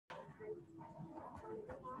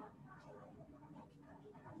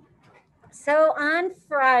So on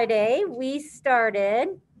Friday, we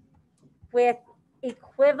started with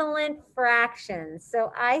equivalent fractions.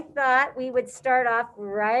 So I thought we would start off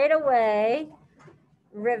right away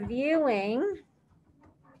reviewing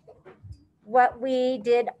what we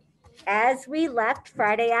did as we left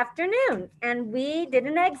Friday afternoon, and we did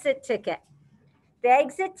an exit ticket. The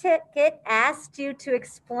exit ticket asked you to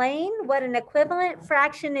explain what an equivalent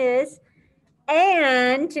fraction is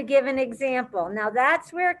and to give an example. Now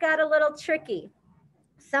that's where it got a little tricky.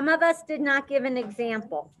 Some of us did not give an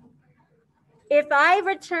example. If I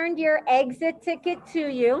returned your exit ticket to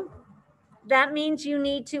you, that means you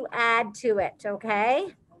need to add to it,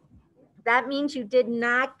 okay? That means you did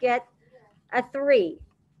not get a 3.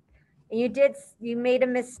 You made a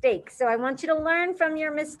mistake. So I want you to learn from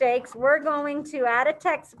your mistakes. We're going to add a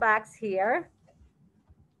text box here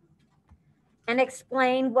and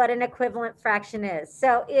explain what an equivalent fraction is.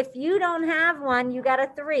 So if you don't have one, you got a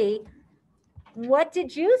 3. What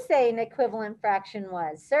did you say an equivalent fraction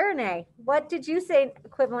was? Serne, what did you say an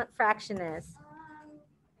equivalent fraction is?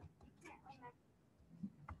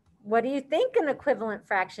 What do you think an equivalent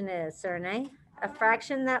fraction is, Serne? A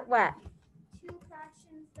fraction that what? Two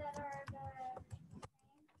fractions that are the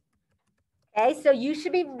same. Okay, so you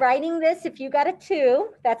should be writing this if you got a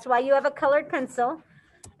 2. That's why you have a colored pencil.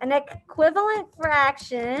 An equivalent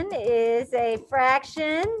fraction is a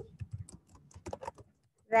fraction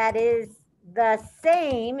that is the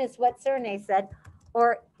same as what Serne said,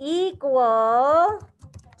 or equal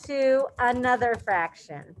to another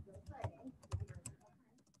fraction.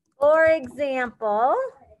 For example,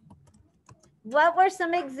 what were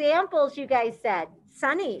some examples you guys said?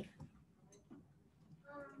 Sunny.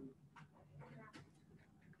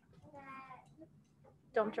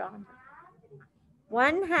 Don't draw them.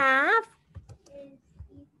 1/2 is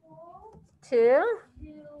equal to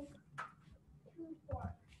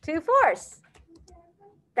 2/4.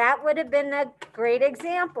 That would have been a great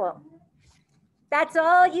example. That's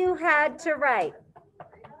all you had to write.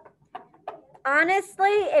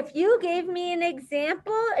 Honestly, if you gave me an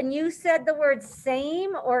example and you said the word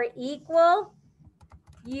same or equal,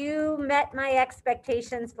 you met my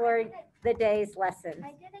expectations for the day's lesson.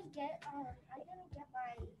 I didn't get my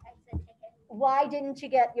exit ticket. Why didn't you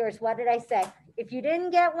get yours? What did I say? If you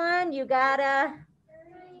didn't get one, you got a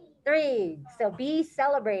 3. So be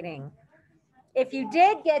celebrating. If you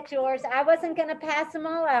did get yours, I wasn't going to pass them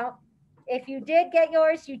all out. If you did get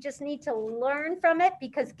yours, you just need to learn from it,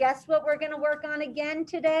 because guess what we're going to work on again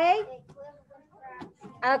today?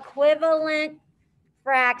 Equivalent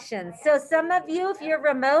fractions. So some of you, if you're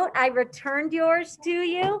remote, I returned yours to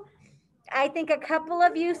you. I think a couple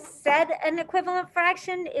of you said an equivalent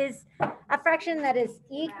fraction is a fraction that is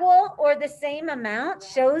equal or the same amount,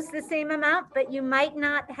 shows the same amount, but you might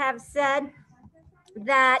not have said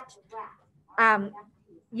that,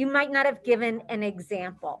 you might not have given an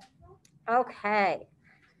example. Okay.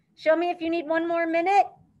 Show me if you need one more minute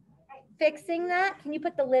fixing that. Can you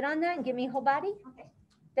put the lid on that and give me whole body?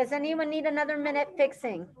 Does anyone need another minute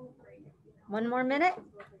fixing? One more minute?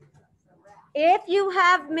 If you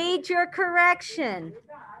have made your correction,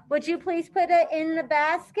 would you please put it in the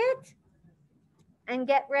basket and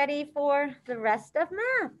get ready for the rest of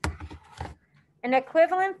math? An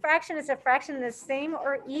equivalent fraction is a fraction the same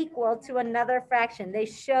or equal to another fraction. They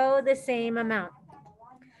show the same amount.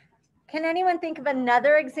 Can anyone think of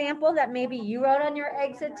another example that maybe you wrote on your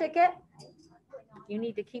exit ticket? You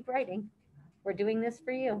need to keep writing. We're doing this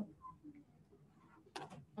for you.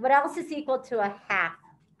 What else is equal to 1/2?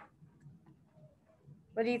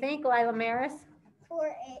 What do you think, Lila Maris?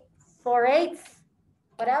 4/8. 4/8.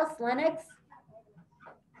 What else, Lennox?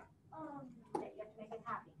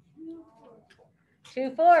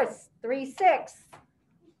 2/4. 3/6.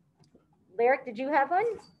 Lyric, did you have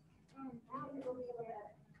one?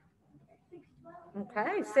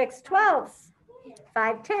 Okay, 6/12.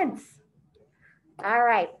 5/10. All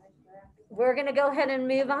right, we're gonna go ahead and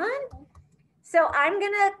move on. So I'm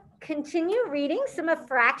gonna continue reading some of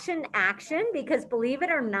fraction action, because believe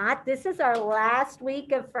it or not, this is our last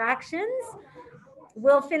week of fractions.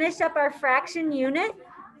 We'll finish up our fraction unit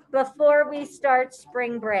before we start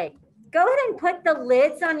spring break. Go ahead and put the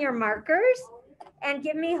lids on your markers and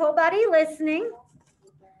give me whole body listening.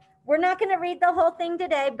 We're not gonna read the whole thing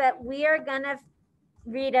today, but we are gonna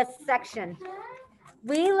read a section.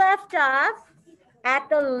 We left off at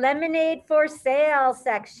the lemonade for sale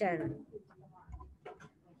section.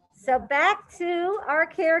 So back to our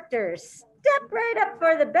characters. Step right up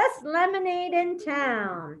for the best lemonade in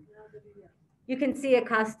town. You can see it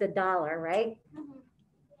cost $1, right?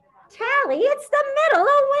 Tally, it's the middle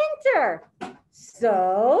of winter.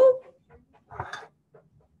 So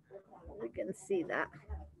we can see that.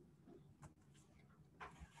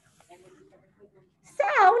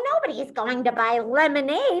 So nobody's going to buy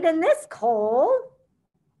lemonade in this cold.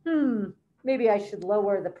 Maybe I should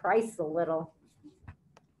lower the price a little.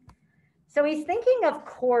 So he's thinking of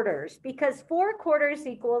quarters because 4 quarters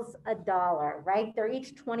equals $1, right? They're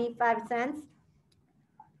each 25 cents.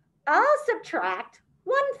 I'll subtract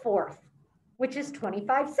 1/4, which is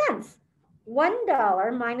 25 cents.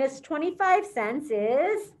 $1 minus 25 cents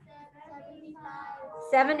is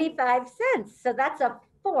 75 cents. So that's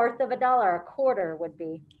 1/4 of $1. A quarter would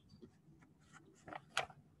be.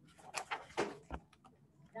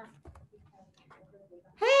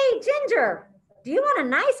 Hey, Ginger, do you want a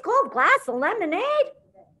nice cold glass of lemonade?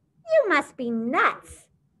 You must be nuts.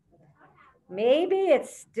 Maybe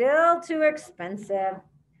it's still too expensive.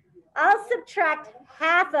 I'll subtract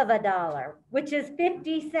half of $1, which is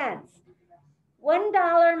 50 cents.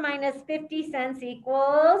 $1 minus 50 cents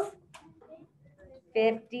equals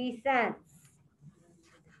 50 cents.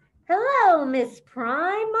 Hello, Miss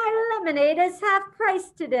Prime. My lemonade is half price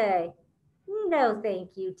today. No,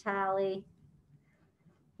 thank you, Tally.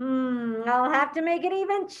 I'll have to make it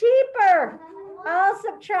even cheaper. I'll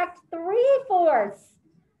subtract 3/4,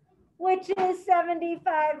 which is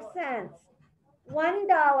 75 cents.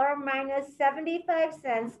 $1 minus 75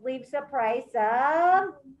 cents leaves a price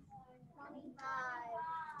of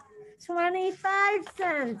 25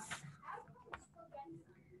 cents.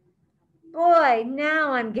 Boy,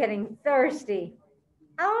 now I'm getting thirsty.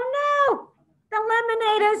 Oh no, the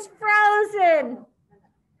lemonade is frozen.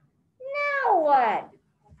 Now what?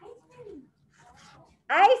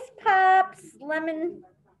 Ice Pops, lemon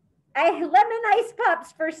ice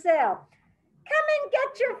pops for sale. Come and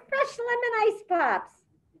get your fresh lemon ice pops.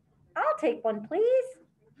 I'll take one, please.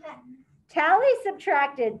 Tally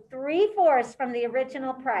subtracted 3/4 from the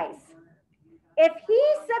original price. If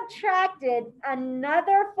he subtracted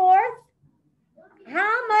another 1/4,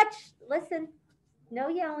 how much, listen, no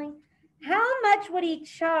yelling, how much would he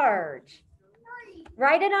charge?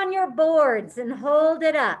 Write it on your boards and hold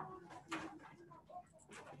it up.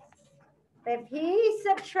 If he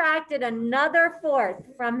subtracted another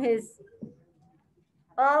 1/4 from his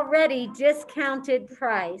already discounted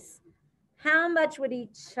price, how much would he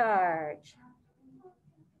charge?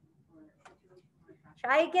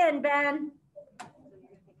 Try again, Ben.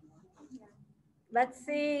 Let's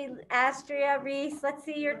see, Astria, Reese, let's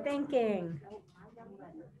see your thinking.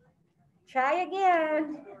 Try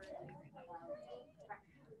again.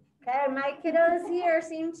 Okay, my kiddos here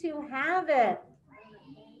seem to have it.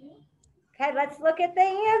 Okay, let's look at the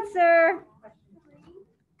answer.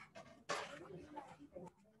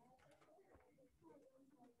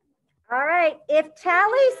 All right, if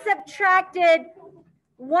Tally subtracted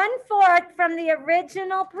 1/4 from the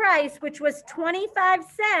original price, which was 25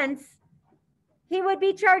 cents, he would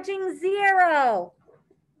be charging 0.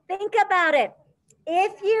 Think about it.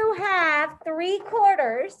 If you have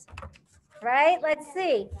 3/4, right? Let's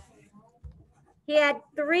see. He had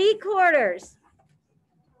 3/4.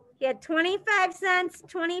 He had 25 cents,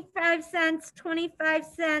 25 cents, 25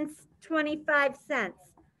 cents, 25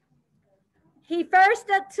 cents. He first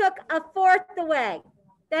took 1/4 away.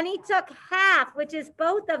 Then he took half, which is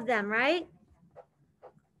both of them, right?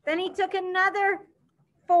 Then he took another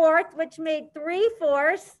 1/4, which made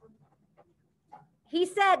 3/4. He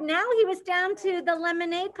said now he was down to the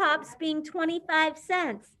lemonade pops being 25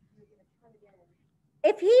 cents.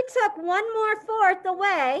 If he took one more 1/4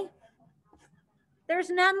 away, there's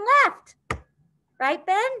none left, right,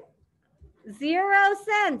 Ben? 0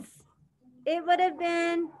 cents. It would have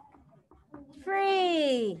been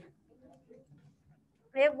free.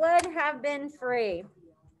 It would have been free.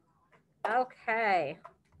 Okay.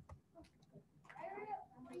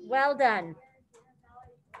 Well done.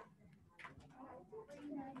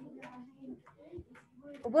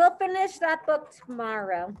 We'll finish that book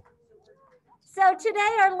tomorrow. So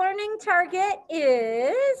today our learning target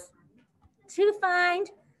is to find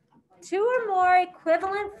 2 or more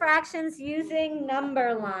equivalent fractions using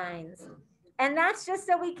number lines. And that's just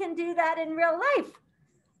so we can do that in real life.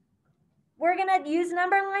 We're gonna use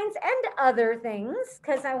number lines and other things,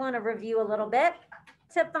 because I want to review a little bit,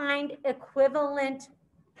 to find equivalent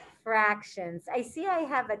fractions. I see I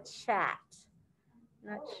have a chat.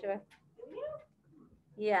 Not sure.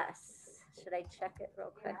 Yes. Should I check it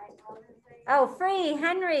real quick? Oh, free,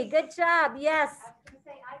 Henry, good job. Yes.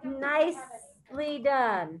 Nicely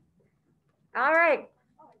done. All right.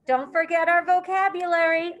 Don't forget our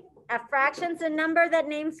vocabulary. A fraction's a number that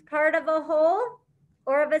names part of a whole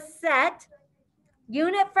or of a set.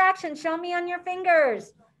 Unit fraction, show me on your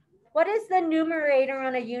fingers. What is the numerator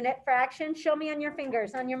on a unit fraction? Show me on your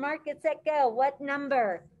fingers. On your mark, get set, go. What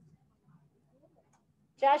number?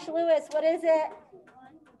 Josh Lewis, what is it?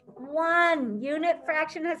 1. Unit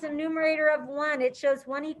fraction has a numerator of 1. It shows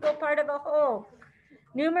 1 equal part of a whole.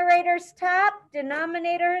 Numerator's top,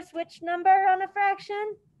 denominator's which number on a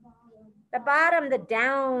fraction? The bottom, the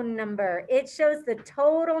down number. It shows the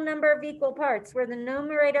total number of equal parts, where the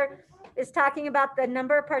numerator is talking about the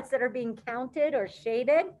number of parts that are being counted or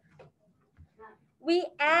shaded. We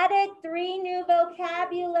added 3 new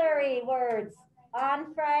vocabulary words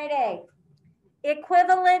on Friday.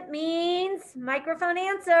 Equivalent means, microphone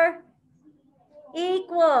answer,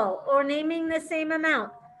 equal or naming the same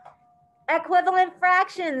amount. Equivalent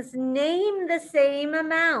fractions name the same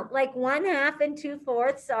amount, like 1/2 and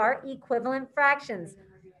 2/4 are equivalent fractions.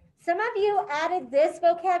 Some of you added this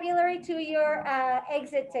vocabulary to your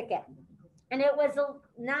exit ticket, and it was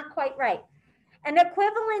not quite right. An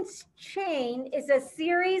equivalence chain is a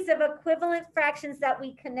series of equivalent fractions that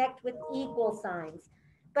we connect with equal signs,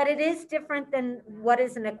 but it is different than what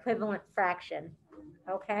is an equivalent fraction,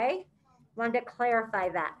 okay? Wanted to clarify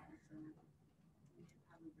that.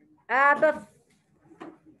 Well,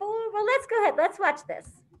 let's go ahead. Let's watch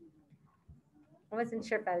this. I wasn't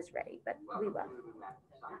sure if I was ready, but we will.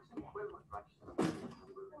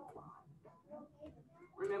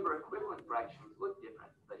 Remember, equivalent fractions look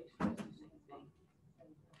different, but express the same thing.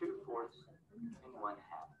 2/4 and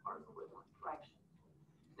 1/2 are equivalent fractions.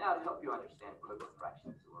 Now, to help you understand equivalent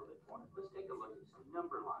fractions a little bit more, let's take a look at some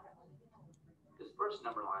number lines. This first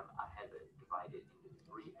number line, I had it divided into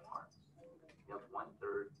 3 parts. You have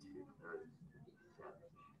 1/3, 2/3, etc.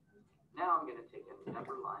 Now I'm going to take a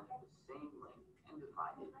number line of the same length and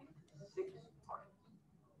divide it into 6 parts.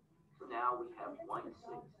 So now we have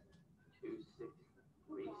 1/6, 2/6,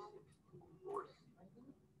 3/6,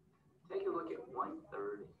 4/6. Take a look at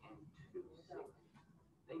 1/3 and 2/6.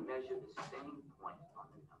 They measure the same point on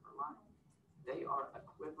the number line. They are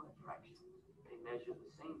equivalent fractions. They measure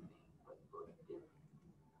the same thing, but look different.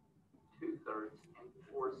 2/3 and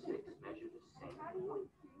 4/6 measure the same point,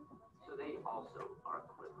 so they also are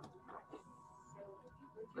equivalent fractions.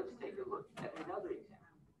 Let's take a look at another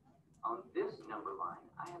example. On this number line,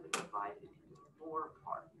 I have it divided into 4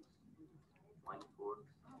 parts. 1/4,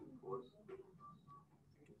 2/4, 3/4.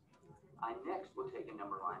 I next will take a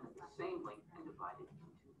number line of the same length and divide it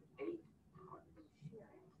into 8 parts.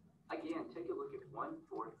 Again, take a look at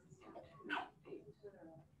 1/4 and 2/8.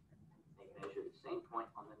 They measure the same point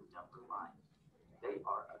on the number line. They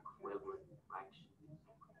are equivalent fractions.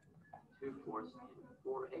 2/4 and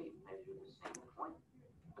 4/8 measure the same point.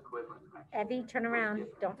 Equivalent fractions. Evie, turn around.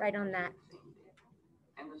 Don't write on that.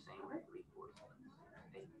 And the same with 3/4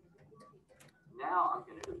 and 8. Now I'm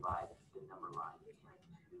going to divide the number line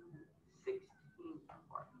into 16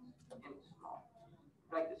 parts and small. In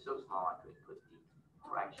fact, it's so small I could put the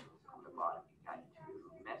fractions on the bottom. It got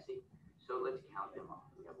too messy. So let's count them off.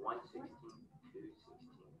 We have 1/16, 2/16,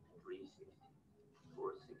 3/16,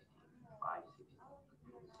 4/16, 5/16,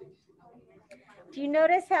 6/16. Do you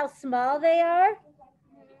notice how small they are?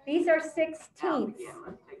 These are 16ths. Again,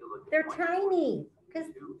 let's take a look at They're tiny because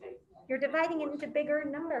 2/8. you're dividing it into bigger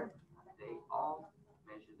number. They all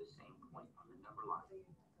measure the same point on the number line.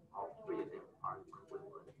 All 3 of them are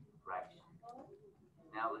equivalent fractions.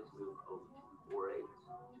 Now let's move over to 4/8,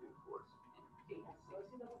 2/4, and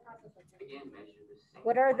 8/16. Again, measure the same.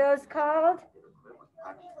 What are those called? Equivalent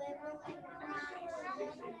fractions. And the same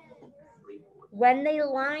with 6/8, 3/4. When they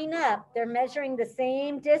line up, they're measuring the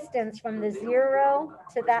same distance from the 0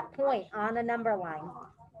 to that point on a number line.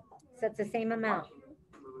 So it's the same amount.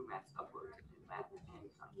 Moving Math's uploads to Math and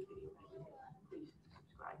Science Video. Please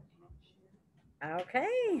subscribe and share.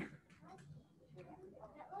 Okay.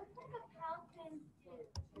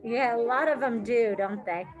 Yeah, a lot of them do, don't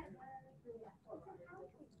they?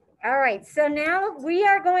 All right, so now we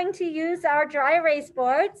are going to use our dry erase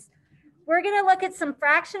boards. We're going to look at some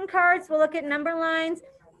fraction cards. We'll look at number lines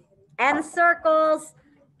and circles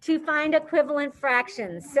to find equivalent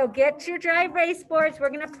fractions. So get your dry erase boards. We're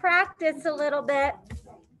going to practice a little bit.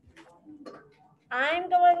 I'm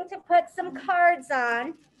going to put some cards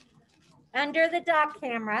on under the dock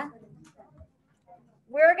camera.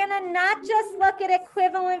 We're going to not just look at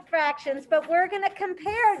equivalent fractions, but we're going to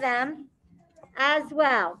compare them as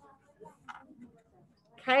well.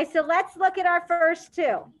 Okay, so let's look at our first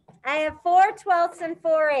 2. I have 4/12 and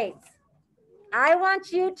 4/8. I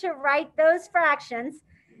want you to write those fractions,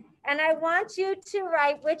 and I want you to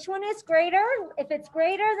write which one is greater, if it's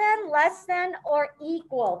greater than, less than, or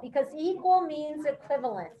equal, because equal means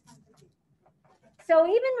equivalent. So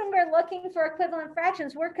even when we're looking for equivalent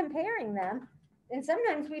fractions, we're comparing them. And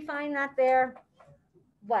sometimes we find that they're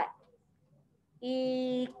what?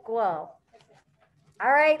 Equal.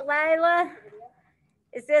 All right, Lila.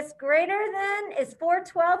 Is this greater than, is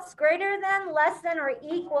 4/12 greater than, less than, or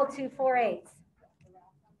equal to 4/8?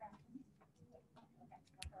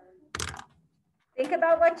 Think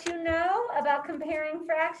about what you know about comparing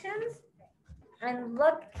fractions and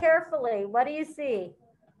look carefully. What do you see?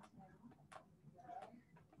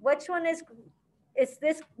 Which one is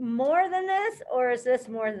this more than this or is this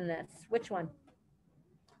more than this? Which one?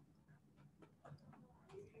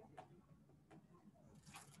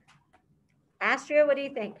 Astria, what do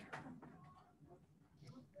you think?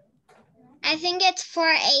 I think it's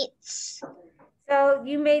 4/8. So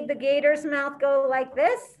you made the gator's mouth go like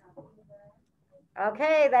this?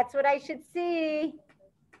 Okay, that's what I should see.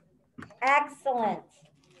 Excellent.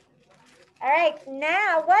 All right,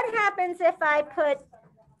 now what happens if I put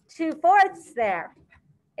 2/4 there?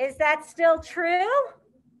 Is that still true?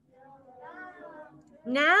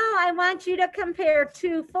 Now I want you to compare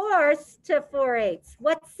 2/4 to 4/8.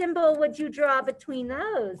 What symbol would you draw between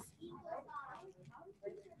those?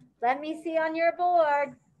 Let me see on your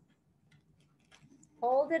board.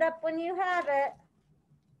 Hold it up when you have it.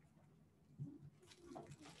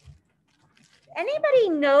 Anybody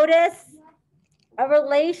notice a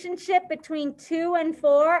relationship between 2 and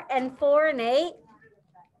 4 and 4 and 8?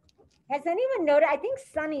 Has anyone noticed? I think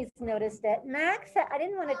Sunny's noticed it. Max, I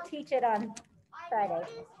didn't want to teach it on Friday. I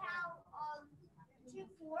noticed how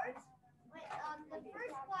 2/4, the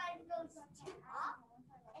first one goes 2 up,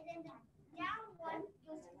 and then the down one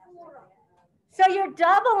goes 4 up. So you're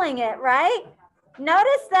doubling it, right?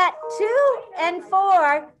 Notice that 2 and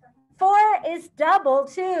 4, 4 is double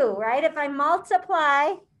 2, right? If I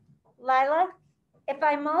multiply, Lila, if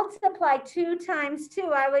I multiply 2 times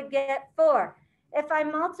 2, I would get 4. If I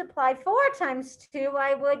multiply 4 times 2,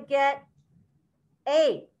 I would get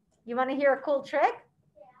 8. You want to hear a cool trick?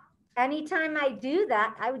 Yeah. Anytime I do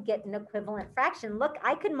that, I would get an equivalent fraction. Look,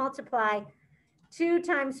 I could multiply 2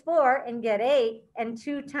 times 4 and get 8, and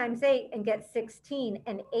 2 times 8 and get 16,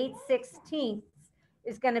 and 8/16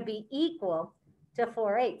 is going to be equal to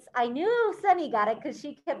 4/8. I knew Sunny got it because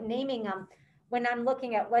she kept naming them when I'm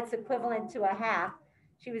looking at what's equivalent to a half.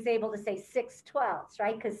 She was able to say 6/12,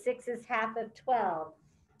 right? Because 6 is half of 12.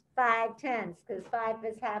 5/10, because 5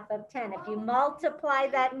 is half of 10. If you multiply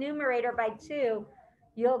that numerator by 2,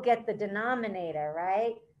 you'll get the denominator,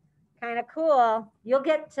 right? Kind of cool. You'll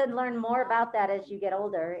get to learn more about that as you get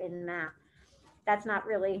older in math. That's not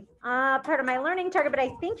really part of my learning target, but I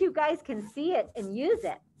think you guys can see it and use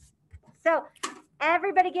it. So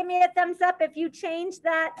everybody give me a thumbs up if you change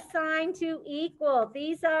that sign to equal.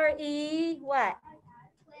 These are what?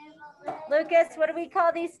 Lucas, what do we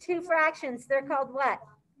call these two fractions? They're called what?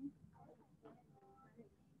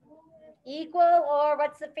 Equal, or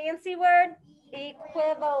what's the fancy word?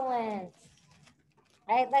 Equivalent.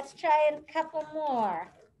 All right, let's try a couple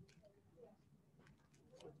more.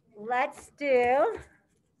 Let's do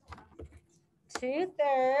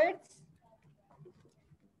 2/3,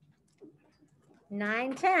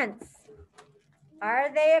 9/10. Are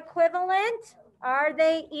they equivalent? Are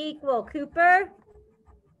they equal? Cooper?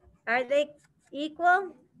 Are they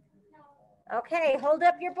equal? Okay, hold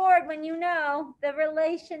up your board when you know the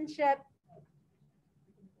relationship.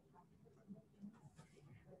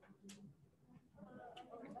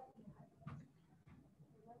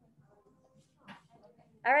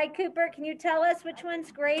 All right, Cooper, can you tell us which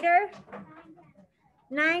one's greater?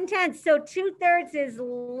 9/10. So 2/3 is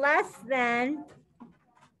less than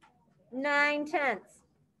 9/10.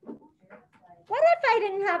 What if I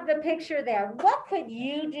didn't have the picture there? What could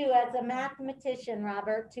you do as a mathematician,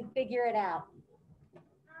 Robert, to figure it out?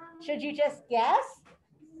 Should you just guess?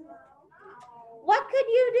 What could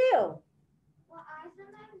you do? What I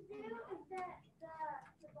sometimes do is that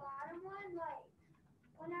the bottom one, like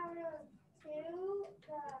when I wrote 2,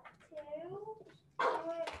 the 2, I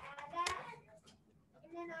would add that,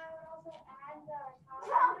 and then I would also add the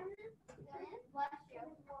top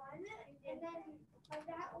one, and then like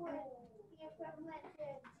that would be equivalent to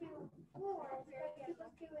 2/4, because 2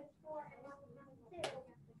 plus 2 is 4, and 1 is 2.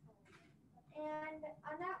 And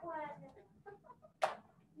on that one,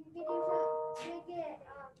 you can use to get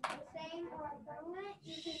the same or equivalent.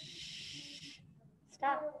 You can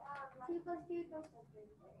Stop. 2 plus 2 equals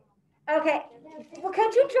 3. Okay. Well,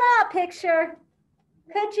 could you draw a picture?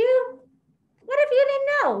 Could you? What if you didn't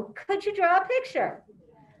know? Could you draw a picture?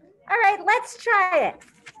 All right, let's try it.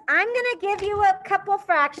 I'm going to give you a couple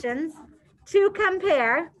fractions to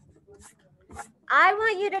compare. I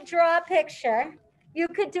want you to draw a picture. You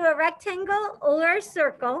could do a rectangle or a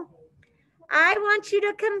circle. I want you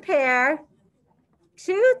to compare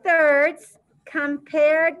 2/3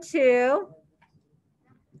 compared to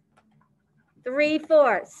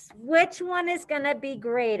 3/4. Which one is going to be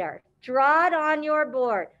greater? Draw it on your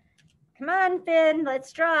board. Come on, Finn,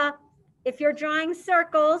 let's draw. If you're drawing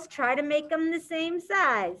circles, try to make them the same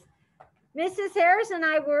size. Mrs. Harris and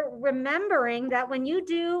I were remembering that when you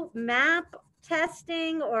do map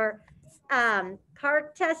testing or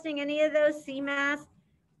park testing, any of those CMAS,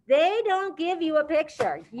 they don't give you a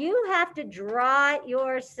picture. You have to draw it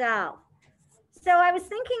yourself. So I was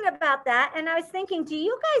thinking about that, and I was thinking, do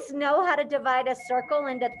you guys know how to divide a circle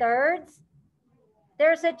into thirds?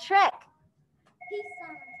 There's a trick.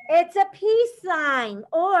 It's a peace sign,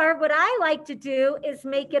 or what I like to do is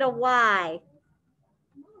make it a Y.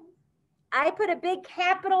 I put a big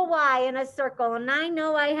capital Y in a circle, and I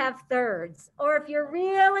know I have thirds. Or if you're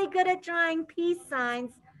really good at drawing peace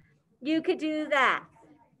signs, you could do that.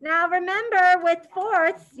 Now remember, with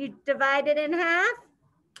fourths, you divide it in half,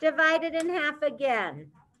 divide it in half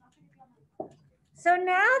again. So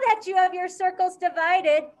now that you have your circles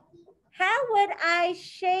divided, how would I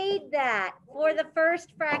shade that for the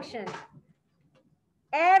first fraction?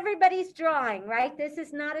 Everybody's drawing, right? This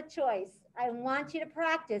is not a choice. I want you to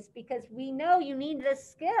practice because we know you need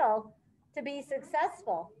this skill to be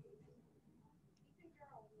successful.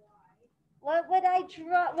 What would I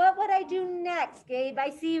draw? What would I do next, Gabe? I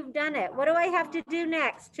see you've done it. What do I have to do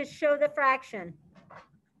next to show the fraction?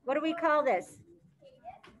 What do we call this?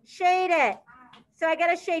 Shade it. So I got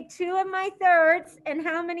to shade 2 of my thirds and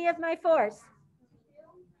how many of my fourths?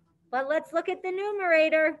 Well, let's look at the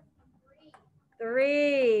numerator.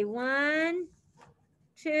 3. 1,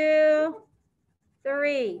 2,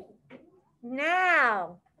 3.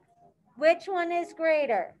 Now, which one is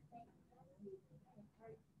greater?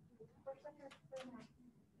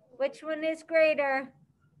 Which one is greater?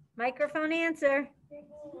 Microphone answer.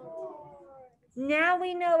 Now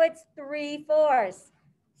we know it's 3/4.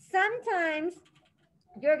 Sometimes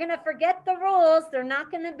you're going to forget the rules. They're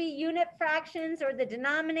not going to be unit fractions, or the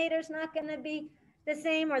denominator's not going to be the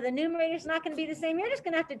same, or the numerator's not going to be the same. You're just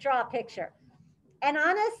going to have to draw a picture. And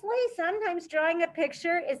honestly, sometimes drawing a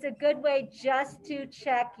picture is a good way just to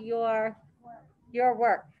check your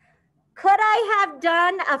work. Could I have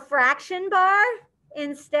done a fraction bar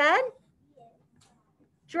instead?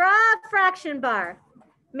 Draw a fraction bar.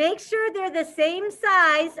 Make sure they're the same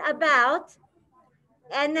size about,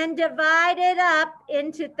 and then divide it up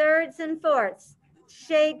into thirds and fourths.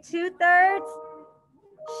 Shade 2/3,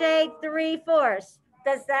 shade 3/4.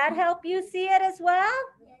 Does that help you see it as well?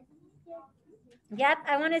 Yep,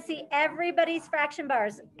 I want to see everybody's fraction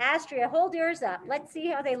bars. Astria, hold yours up. Let's see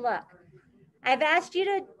how they look. I've asked you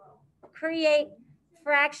to create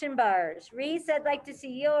fraction bars. Reese, I'd like to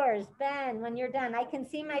see yours. Ben, when you're done, I can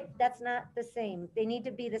see my, that's not the same. They need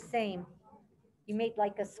to be the same. You made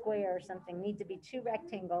like a square or something. Need to be 2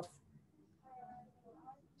 rectangles.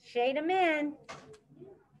 Shade them in.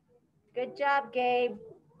 Good job, Gabe.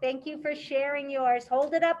 Thank you for sharing yours.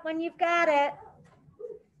 Hold it up when you've got it.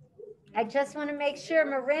 I just want to make sure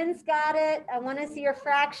Marin's got it. I want to see your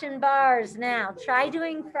fraction bars now. Try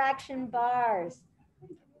doing fraction bars.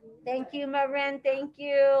 Thank you, Marin. Thank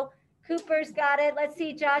you. Cooper's got it. Let's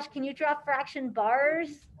see, Josh, can you draw fraction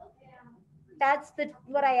bars? That's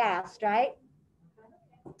what I asked, right?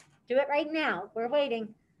 Do it right now. We're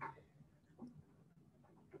waiting.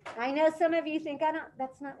 I know some of you think,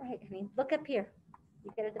 that's not right, honey. Look up here.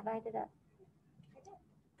 You got to divide it up.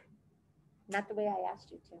 Not the way I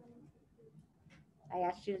asked you to. I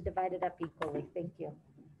asked you to divide it up equally. Thank you.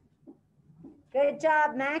 Good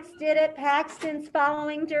job. Max did it. Paxton's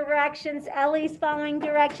following directions. Ellie's following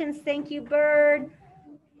directions. Thank you, Bird.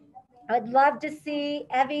 I'd love to see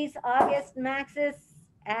Evie's, August, Max's,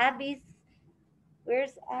 Abby's.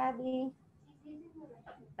 Where's Abby?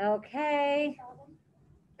 Okay.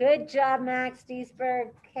 Good job, Max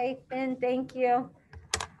Deesberg. Okay, Finn, thank you.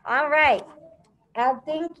 All right. I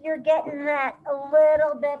think you're getting that a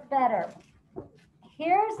little bit better.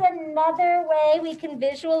 Here's another way we can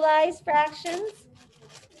visualize fractions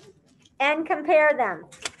and compare them.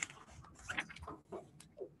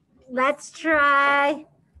 Let's try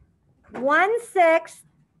 1/6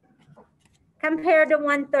 compared to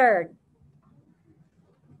 1/3.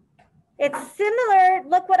 It's similar.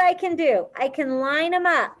 Look what I can do. I can line them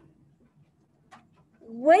up.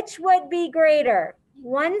 Which would be greater,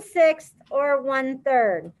 1/6 or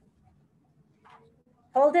 1/3?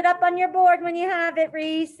 Hold it up on your board when you have it,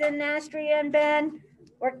 Reese and Astria and Ben.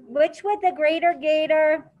 Or which would the greater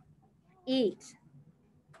gator eat?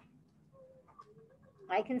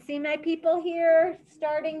 I can see my people here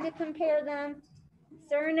starting to compare them.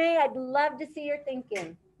 Serne, I'd love to see your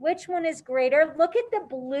thinking. Which one is greater? Look at the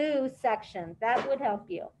blue section. That would help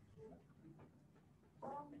you.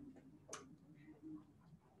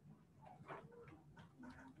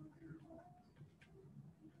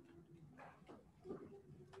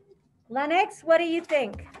 Lennox, what do you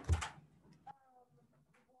think?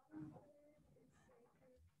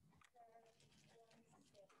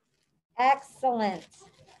 Excellent.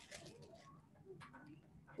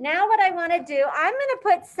 Now what I want to do, I'm going to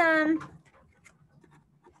put some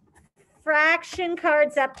fraction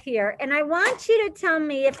cards up here, and I want you to tell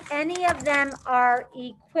me if any of them are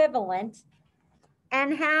equivalent,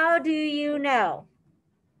 and how do you know?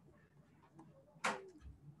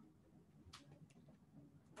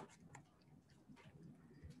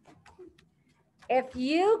 If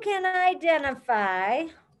you can identify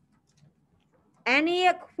any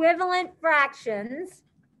equivalent fractions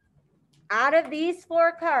out of these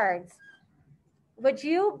 4 cards, would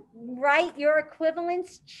you write your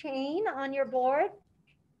equivalence chain on your board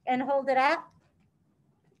and hold it up?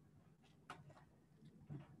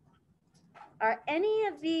 Are any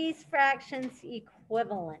of these fractions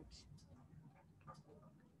equivalent?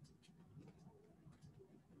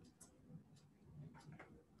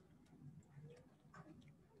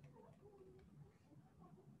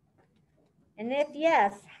 And if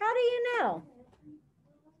yes, how do you know?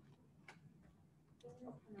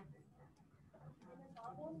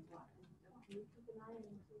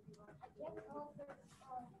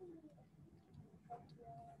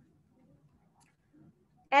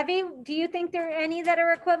 Evie, do you think there are any that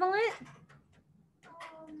are equivalent?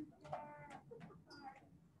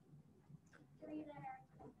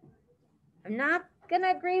 I'm not going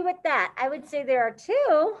to agree with that. I would say there are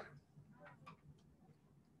 2.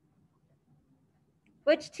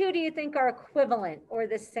 Which 2 do you think are equivalent or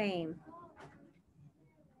the same?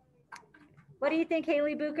 What do you think,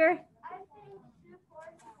 Haley Booker?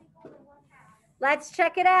 Let's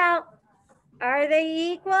check it out. Are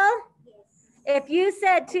they equal? If you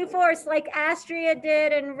said 2/4 like Astria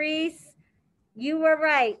did and Reese, you were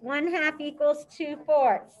right. 1/2 equals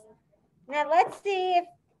 2/4. Now let's see if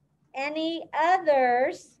any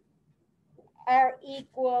others are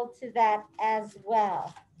equal to that as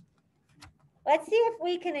well. Let's see if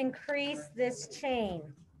we can increase this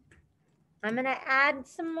chain. I'm going to add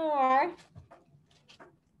some more.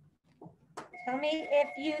 Tell me if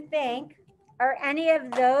you think, are any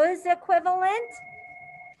of those equivalent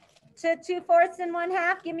to 2/4 and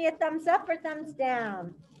 1/2? Give me a thumbs up or thumbs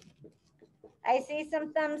down. I see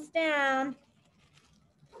some thumbs down.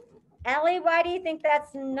 Ellie, why do you think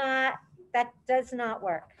that does not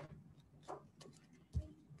work?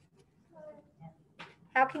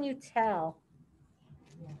 How can you tell?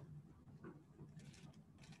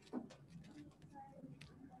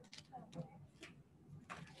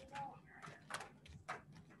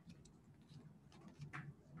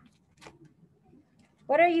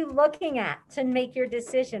 What are you looking at to make your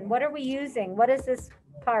decision? What are we using? What is this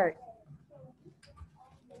part?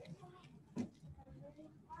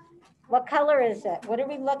 What color is it? What are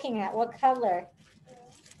we looking at? What color?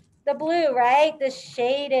 The blue, right? The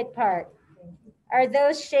shaded part. Are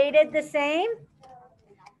those shaded the same?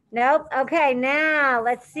 Nope. Okay, now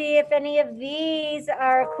let's see if any of these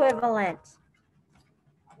are equivalent.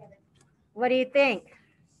 What do you think?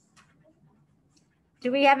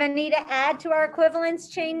 Do we have any to add to our equivalence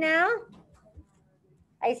chain now?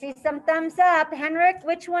 I see some thumbs up. Henrik,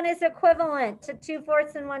 which one is equivalent to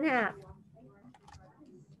 2/4 and 1/2?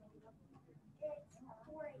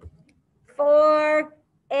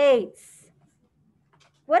 4/8.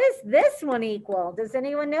 What is this one equal? Does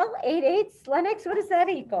anyone know? 8/8? Lennox, what does that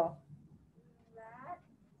equal?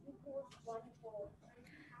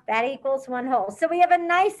 That equals 1 whole. So we have a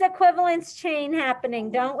nice equivalence chain happening,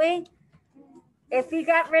 don't we? If we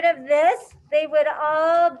got rid of this, they would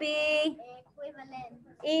all be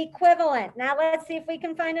equivalent. Now let's see if we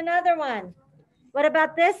can find another one. What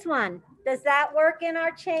about this one? Does that work in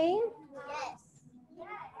our chain?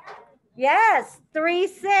 Yes,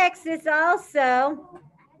 3/6 is also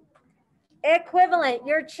equivalent.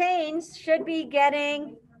 Your chains should be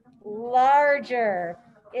getting larger.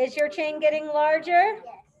 Is your chain getting larger?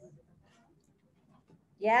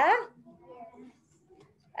 Yeah?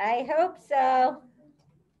 I hope so.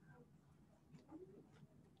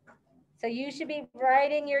 So you should be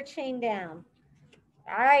writing your chain down.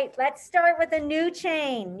 All right, let's start with a new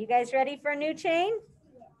chain. You guys ready for a new chain?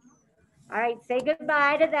 All right, say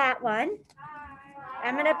goodbye to that one.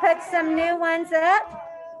 I'm going to put some new ones up.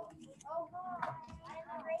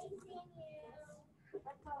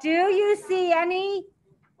 Do you see any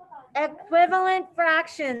equivalent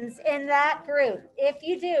fractions in that group? If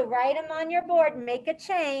you do, write them on your board, make a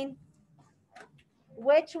chain.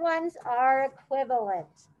 Which ones are equivalent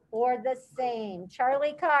or the same?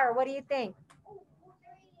 Charlie Carr, what do you think?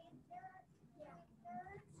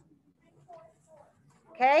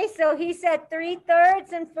 Okay, so he said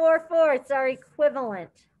 3/3 and 4/4 are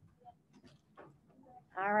equivalent.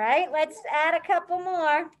 All right, let's add a couple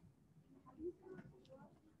more.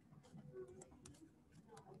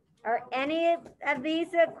 Are any of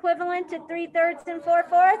these equivalent to 3/3 and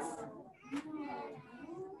 4/4?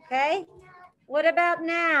 Okay, what about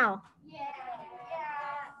now?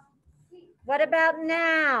 What about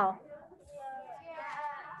now?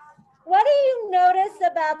 What do you notice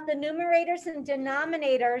about the numerators and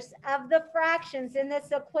denominators of the fractions in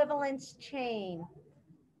this equivalence chain?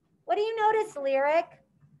 What do you notice, Lyric?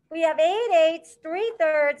 We have 8/8,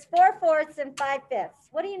 3/3, 4/4, and 5/5.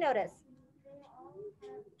 What do you notice?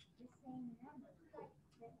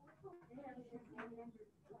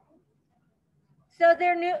 So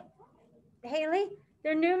Haley,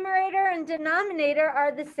 their numerator and denominator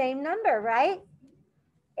are the same number, right?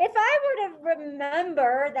 If I were to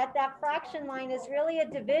remember that that fraction line is really a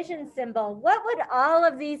division symbol, what would all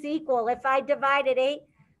of these equal if I divided 8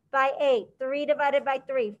 by 8, 3 divided by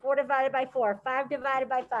 3, 4 divided by 4, 5 divided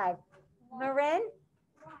by 5? Marin?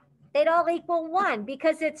 They'd all equal 1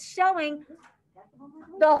 because it's showing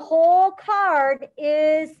the whole card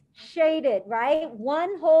is shaded, right?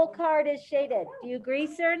 One whole card is shaded. Do you agree,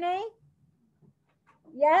 Cernay?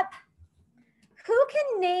 Yep. Who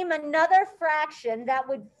can name another fraction that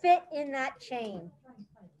would fit in that chain?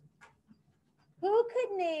 Who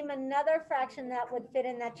could name another fraction that would fit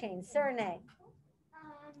in that chain? Cernay.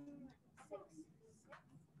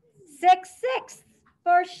 6/6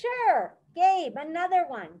 for sure. Gabe, another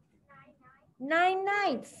one.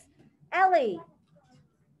 9/9. Ellie.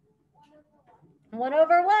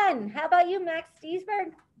 1/1. How about you, Max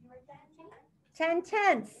Steesberg?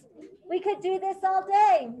 10/10. We could do this all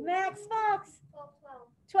day. Max Fox.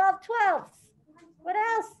 12/12. What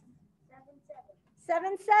else?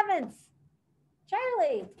 7/7.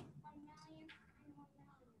 Charlie.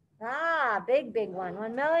 Ah, big one.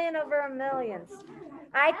 1 million over a million.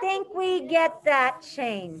 I think we get that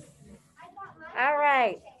chain. All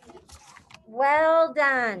right. Well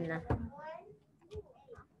done.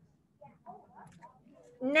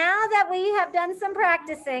 Now that we have done some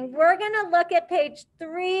practicing, we're going to look at page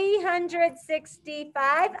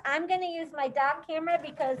 365. I'm going to use my dock camera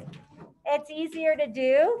because it's easier to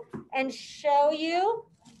do and show you.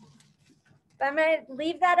 I'm going to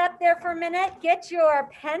leave that up there for a minute. Get your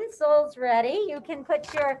pencils ready. You can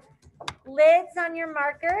put your lids on your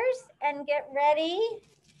markers and get ready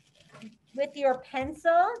with your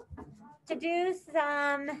pencil to do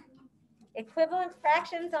some equivalent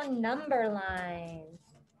fractions on number lines.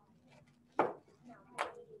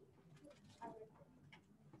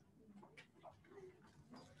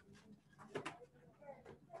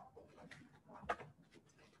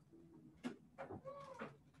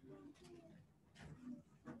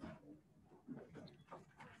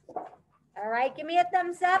 All right, give me a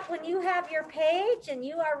thumbs up when you have your page and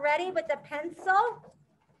you are ready with the pencil.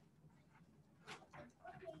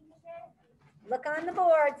 Look on the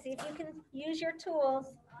board, see if you can use your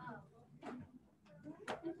tools.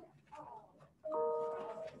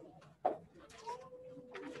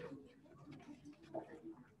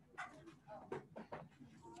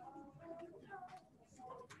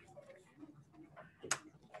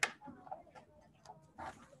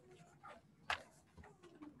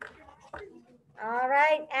 All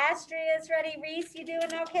right, Astria is ready. Reese, you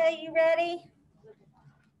doing okay? You ready?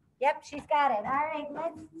 Yep, she's got it. All right,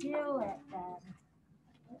 let's do it then.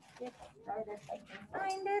 Let's get started if I can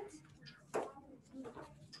find it.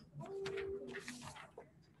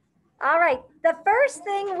 All right, the first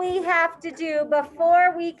thing we have to do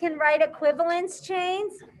before we can write equivalence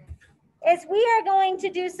chains is we are going to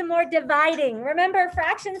do some more dividing. Remember,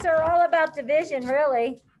 fractions are all about division,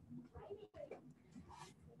 really.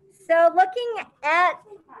 So looking at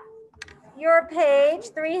your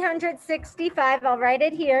page 365, I'll write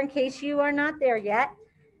it here in case you are not there yet.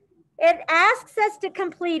 It asks us to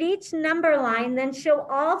complete each number line, then show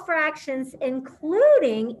all fractions,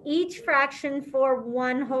 including each fraction for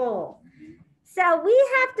one whole. So we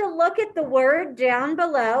have to look at the word down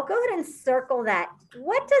below. Go ahead and circle that.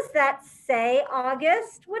 What does that say,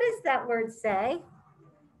 August? What does that word say?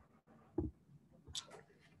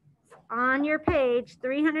 On your page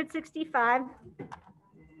 365.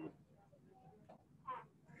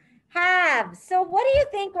 Have. So what do you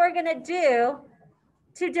think we're going to do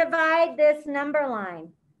to divide this number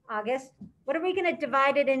line, August? What are we going to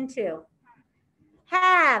divide it into?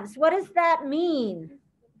 Halves. What does that mean?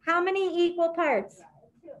 How many equal parts?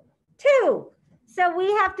 2. So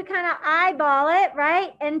we have to kind of eyeball it,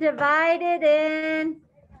 right? And divide it in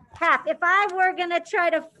half. If I were going to try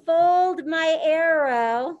to fold my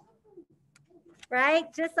arrow,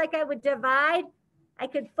 right? Just like I would divide, I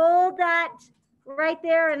could fold that right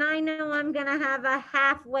there, and I know I'm going to have a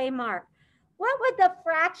halfway mark. What would the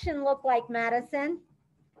fraction look like, Madison?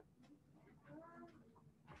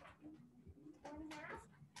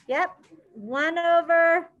 Yep,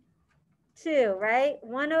 1/2, right?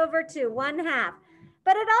 1/2, 1/2.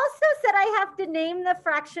 But it also said I have to name the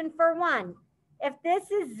fraction for 1. If this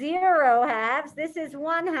is 0 halves, this is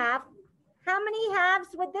 1/2. How many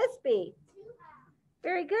halves would this be?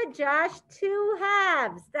 Very good, Josh. 2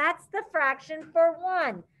 halves. That's the fraction for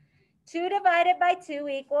 1. 2 divided by 2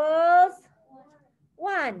 equals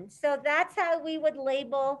 1. So that's how we would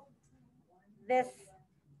label this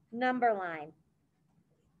number line.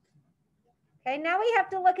 Okay, now we have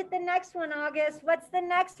to look at the next one, August. What's the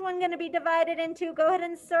next one going to be divided into? Go ahead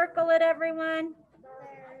and circle it, everyone.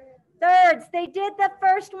 Thirds. They did the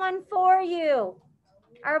first one for you.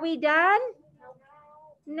 Are we done?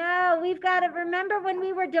 No, we've got to remember when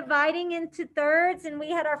we were dividing into thirds and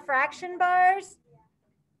we had our fraction bars.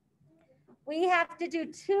 We have to do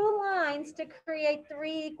 2 lines to create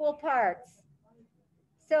 3 equal parts.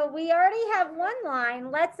 So we already have 1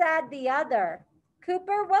 line. Let's add the other.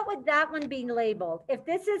 Cooper, what would that one be labeled? If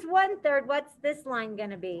this is 1/3, what's this line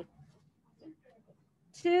going to be?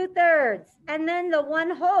 2/3. And then the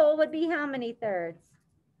 1 whole would be how many thirds?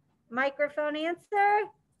 Microphone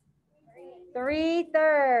answer?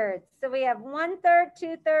 3/3. So we have 1/3,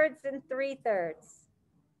 2/3, and 3/3.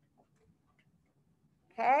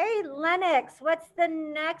 Okay, Lennox, what's the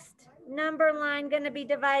next number line going to be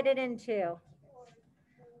divided into?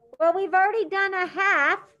 Well, we've already done a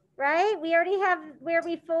half, right? We already have where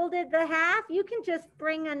we folded the half. You can just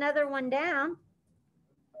bring another one down.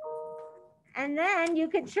 And then you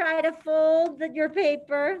could try to fold your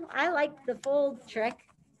paper. I like the fold trick.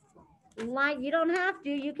 You don't have to,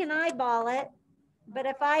 you can eyeball it. But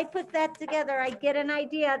if I put that together, I get an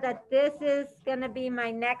idea that this is going to be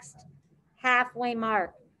my next halfway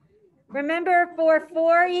mark. Remember, for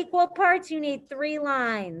 4 equal parts, you need 3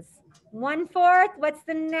 lines. 1/4, what's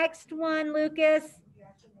the next one, Lucas?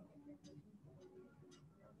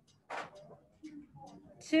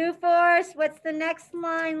 2/4, what's the next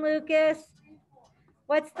line, Lucas?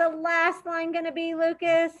 What's the last line going to be,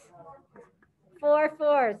 Lucas?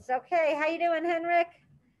 4/4. Okay, how you doing, Henrik?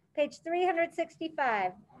 Page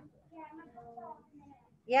 365.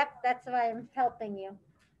 Yep, that's why I'm helping you.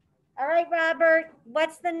 All right, Robert,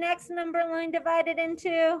 what's the next number line divided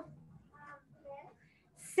into?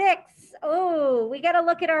 6. Oh, we got to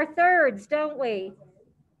look at our thirds, don't we?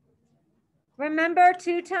 Remember,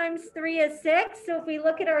 2 times 3 is 6. So if we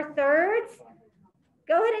look at our thirds,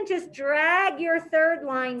 go ahead and just drag your third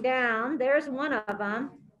line down. There's one of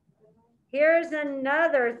them. Here's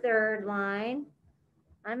another third line.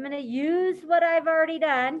 I'm going to use what I've already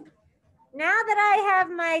done. Now that I have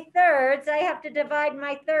my thirds, I have to divide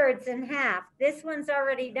my thirds in half. This one's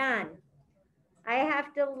already done. I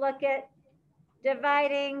have to look at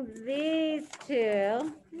dividing these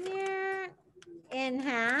 2 in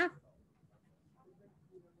half.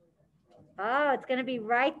 Oh, it's going to be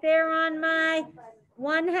right there on my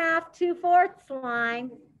 1/2, 2/4 line.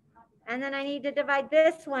 And then I need to divide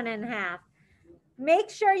this one in half. Make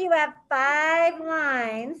sure you have 5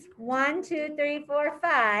 lines, 1, 2, 3, 4,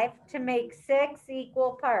 5, to make 6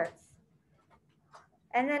 equal parts.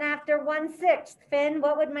 And then after 1/6, Finn,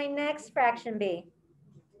 what would my next fraction be?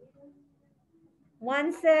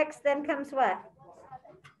 1/6, then comes what?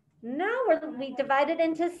 No, we divided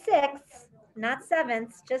into 6, not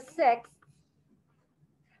 7ths, just 6.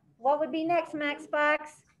 What would be next, Max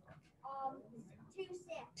Box?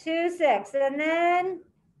 2/6, and then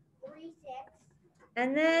 3/6.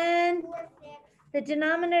 And then 4/6. the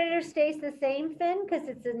denominator stays the same, Finn, because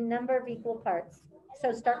it's a number of equal parts.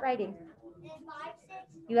 So start writing. And 5/6.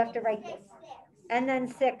 You have to write this. 6/6. And then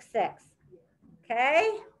 6/6.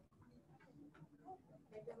 Okay?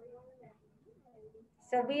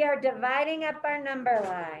 So we are dividing up our number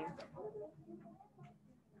line.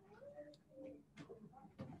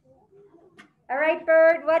 All right,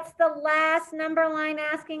 Bird, what's the last number line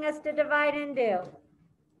asking us to divide into?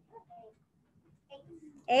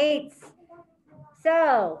 8.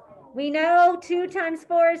 So we know 2 times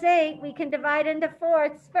 4 is 8. We can divide into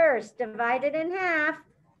fourths first. Divide it in half.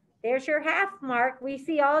 There's your half mark. We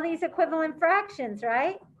see all these equivalent fractions,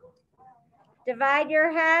 right? Divide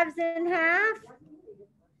your halves in half.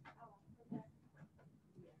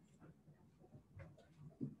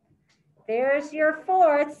 There's your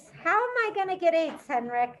fourths. How am I going to get eighths,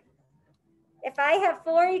 Henrik? If I have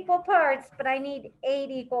 4 equal parts, but I need 8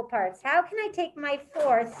 equal parts, how can I take my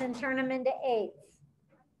fourths and turn them into eighths?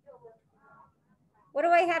 What do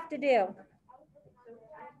I have to do?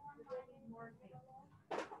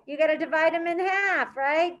 You got to divide them in half,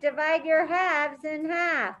 right? Divide your halves in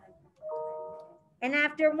half. And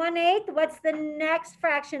after 1/8, what's the next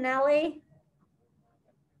fraction, Ellie?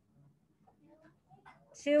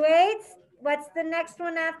 2/8. What's the next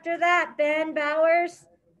one after that, Ben Bowers?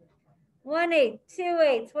 1/8,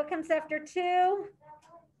 2/8. What comes after 2?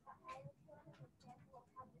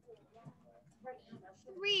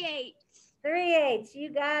 3/8. 3/8. You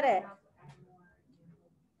got it.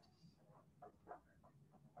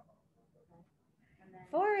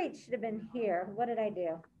 Four eight should have been here. What did I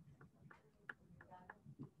do?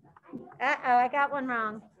 Uh-oh, I got one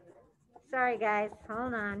wrong. Sorry, guys.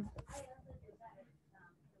 Hold on.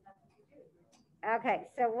 Okay,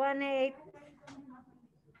 so 1/8.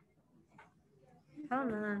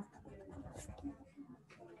 Hold on.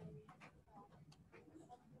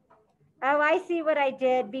 Oh, I see what I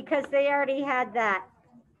did because they already had that.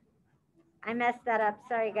 I messed that up.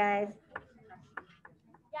 Sorry, guys.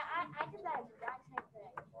 Yeah, I did that exact same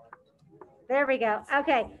thing. There we go.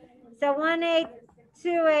 Okay, so 1/8,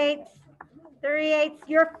 2/8, 3/8.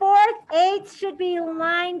 Your fourth eighths should be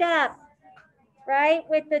lined up, right?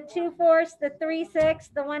 With the 2/4, the 3/6,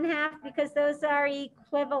 the 1/2, because those are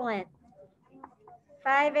equivalent.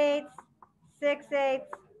 5/8, 6/8,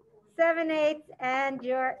 7/8, and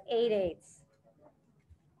your 8/8.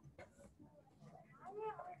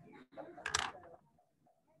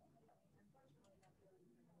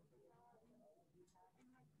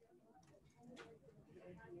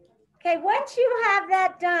 Okay, once you have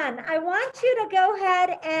that done, I want you to go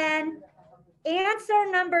ahead and answer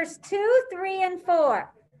numbers 2, 3, and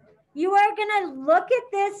 4. You are going to look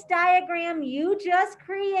at this diagram you just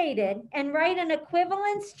created and write an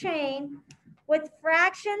equivalence chain with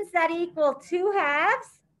fractions that equal 2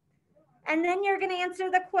 halves. And then you're going to answer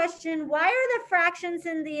the question, why are the fractions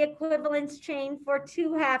in the equivalence chain for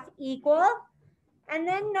 2 half equal? And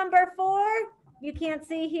then number 4, you can't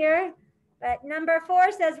see here, but number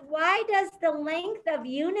 4 says, why does the length of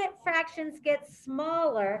unit fractions get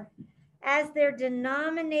smaller as their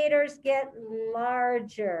denominators get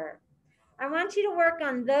larger? I want you to work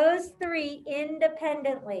on those 3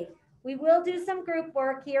 independently. We will do some group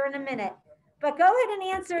work here in a minute, but go ahead and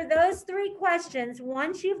answer those 3 questions.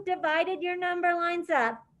 Once you've divided your number lines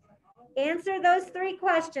up, answer those 3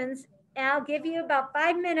 questions. I'll give you about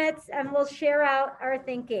 5 minutes and we'll share out our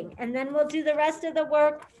thinking. And then we'll do the rest of the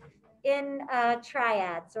work in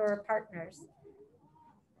triads or partners.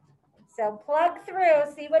 So plug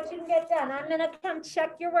through, see what you can get done. I'm gonna come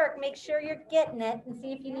check your work, make sure you're getting it and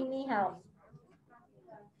see if you need any help.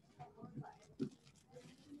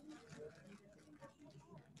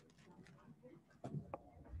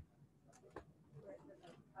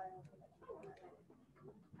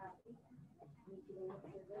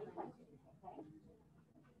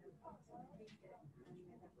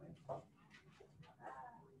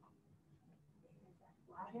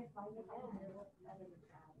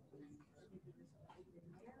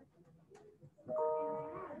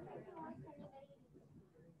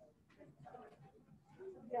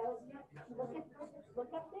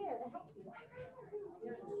 Look up there to help you.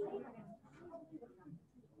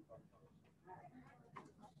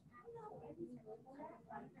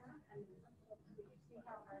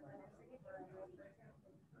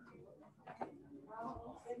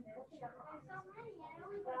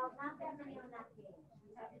 Well, not that many on that page.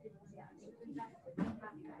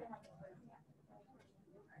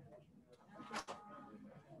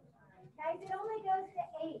 Guys, it only goes to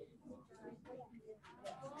 8.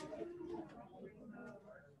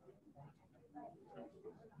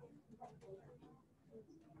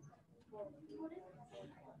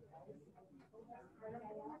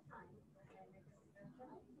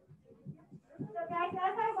 So guys,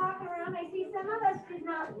 as I walk around, I see some of us did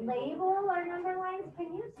not label our number lines.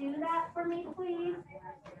 Can you do that for me, please?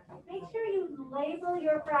 Make sure you label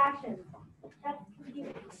your fractions. That's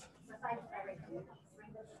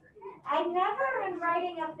I never am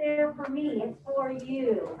writing up there for me. It's for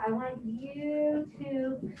you. I want you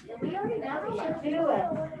to, we already know you should do it,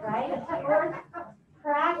 right? It's worth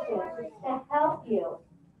practice. It's to help you.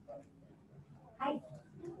 Hi.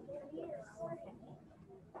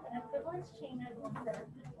 An equivalence chain is one that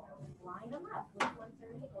line them up. Which ones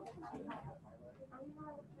are equal?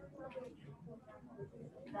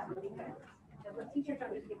 That would be good. The teachers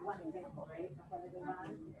don't just give one example, right? Whether they want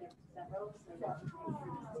to give several.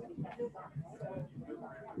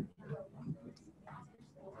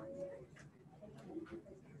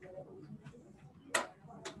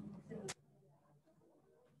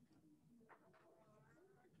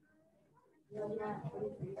 Yeah.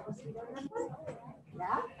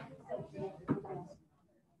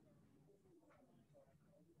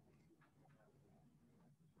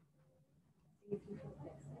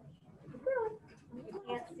 You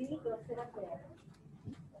can't see, go sit up there.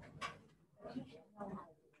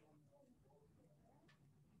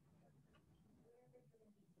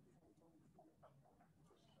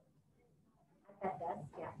 That does,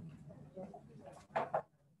 yeah.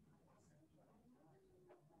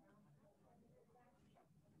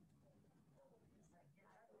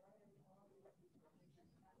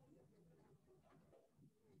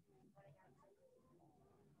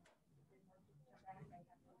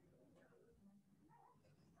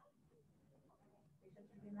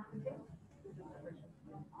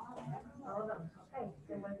 All of them. Okay,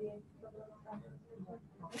 so what do you?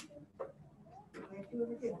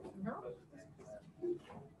 No?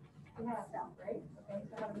 You have self, right? Okay,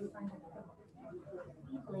 so how do we find it?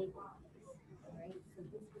 Equally. Right, so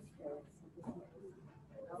this was good.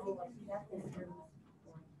 Oh, I see that this here.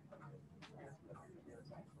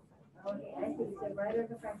 Okay, I see, so right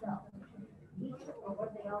over fraction. Or what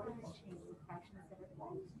they all change fractions that are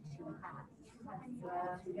called two halves.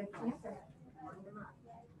 Good answer. Line them up.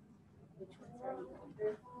 Which ones are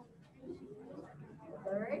equal?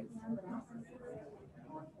 Third, what else?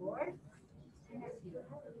 Fourth.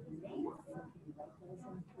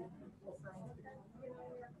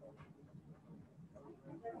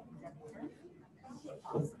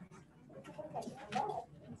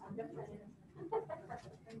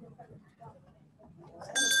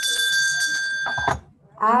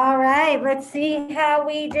 All right, let's see how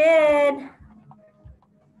we did.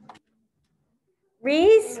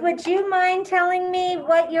 Reese, would you mind telling me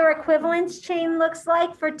what your equivalence chain looks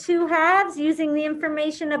like for two halves using the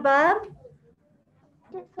information above?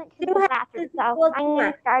 Just went to the bathroom, so I'm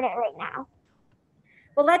going to start it right now.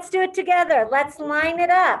 Well, let's do it together. Let's line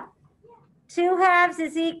it up. Two halves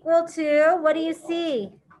is equal to, what do you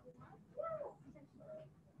see?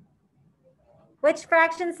 Which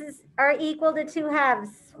fractions are equal to two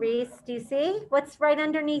halves, Reese? Do you see? What's right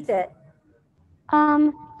underneath it?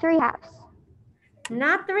 3 halves.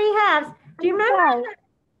 Not 3 halves. Do you remember Sorry.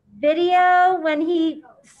 the video when he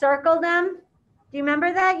circled them? Do you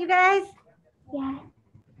remember that, you guys? Yeah.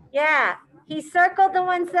 Yeah, he circled the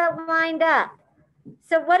ones that lined up.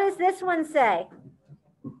 So what does this one say?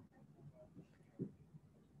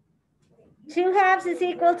 2 halves is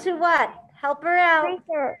equal to what? Help her out.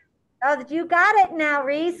 3/3. Oh, you got it now,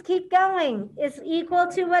 Reese. Keep going. Is equal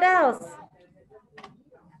to what else?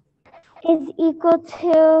 Is equal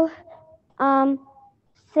to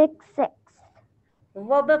 6/6.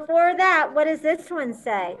 Well, before that, what does this one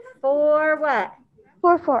say? 4 what?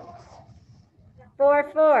 4/4.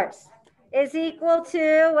 4/4 is equal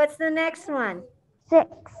to, what's the next one?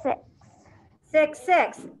 6/6.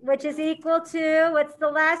 6/6, which is equal to, what's the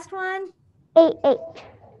last one? 8/8.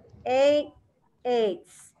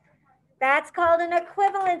 8/8. That's called an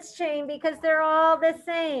equivalence chain because they're all the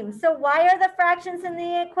same. So why are the fractions in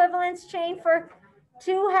the equivalence chain for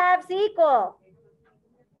 2 halves equal?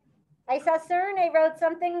 I saw Serene wrote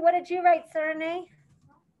something. What did you write, Serene?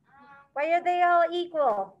 Why are they all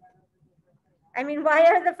equal? I mean, why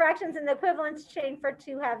are the fractions in the equivalence chain for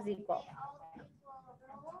 2 halves equal?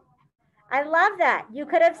 I love that. You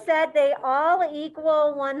could have said they all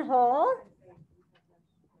equal 1 whole.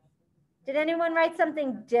 Did anyone write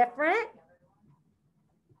something different?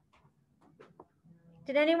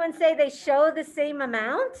 Did anyone say they show the same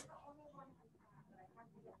amount?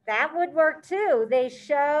 That would work too. They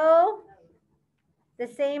show the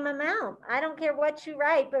same amount. I don't care what you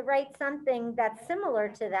write, but write something that's similar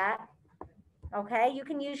to that. Okay, you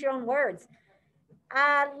can use your own words.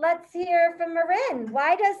 Let's hear from Marin.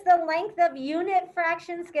 Why does the length of unit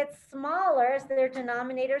fractions get smaller as their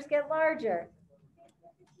denominators get larger?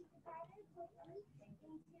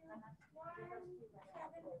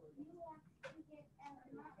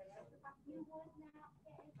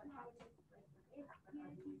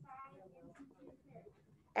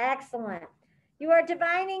 Excellent. You are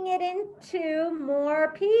dividing it into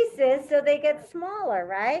more pieces so they get smaller,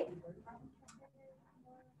 right?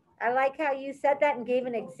 I like how you said that and gave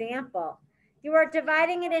an example. You are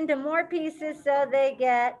dividing it into more pieces so they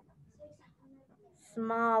get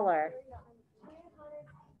smaller.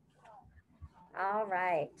 All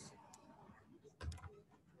right.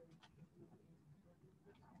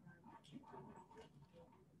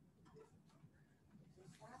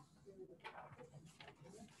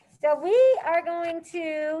 So we are going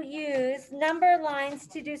to use number lines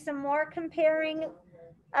to do some more comparing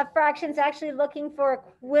of fractions, actually looking for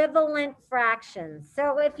equivalent fractions.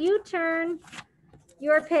 So if you turn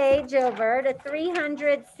your page over to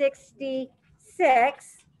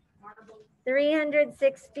 366.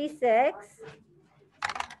 366.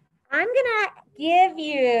 I'm gonna give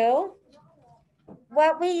you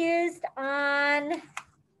what we used on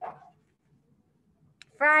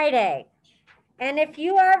Friday. And if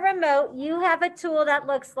you are remote, you have a tool that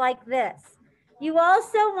looks like this. You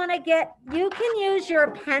also want to you can use your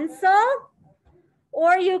pencil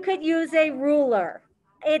or you could use a ruler.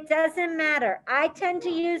 It doesn't matter. I tend to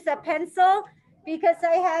use a pencil because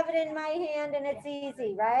I have it in my hand and it's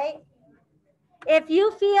easy, right? If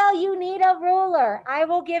you feel you need a ruler, I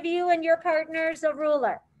will give you and your partners a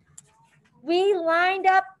ruler. We lined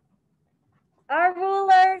up our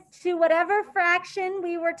ruler to whatever fraction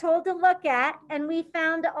we were told to look at, and we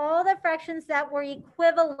found all the fractions that were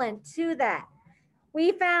equivalent to that.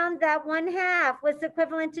 We found that 1/2 was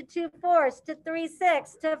equivalent to 2/4, to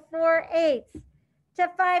 3/6, to 4/8, to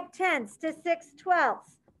 5/10, to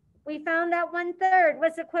 6/12. We found that 1/3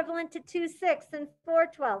 was equivalent to 2/6 and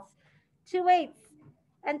 4/12, 2/8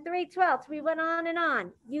 and 3/12. We went on and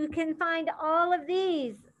on. You can find all of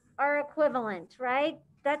these are equivalent, right?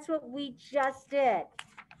 That's what we just did.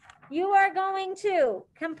 You are going to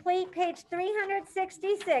complete page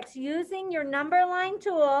 366 using your number line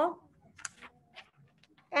tool.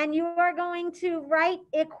 And you are going to write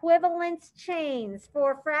equivalence chains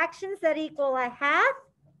for fractions that equal 1/2,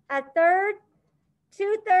 1/3,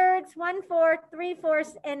 2/3, 1/4,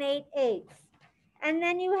 3/4, and 8/8. And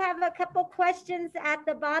then you have a couple questions at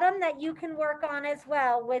the bottom that you can work on as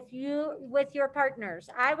well with your partners.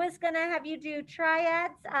 I was gonna have you do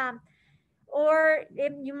triads, or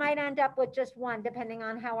you might end up with just one depending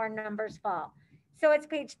on how our numbers fall. So it's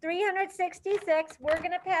page 366. We're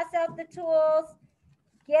gonna pass out the tools.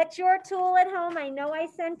 Get your tool at home. I know I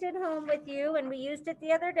sent it home with you and we used it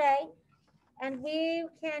the other day, and we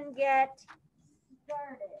can get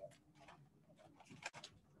started.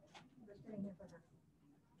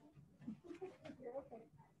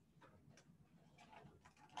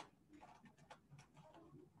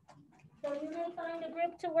 So you may find a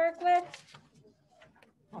group to work with.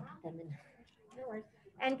 Oh,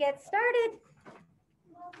 and get started.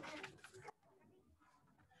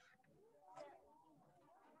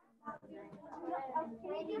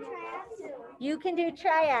 You can do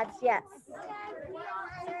triads, yes.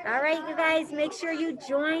 All right, you guys, make sure you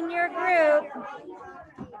join your group.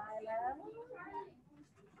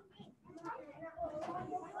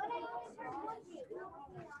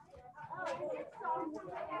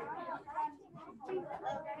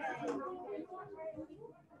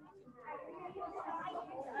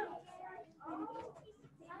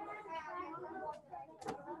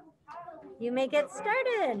 You may get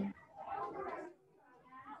started.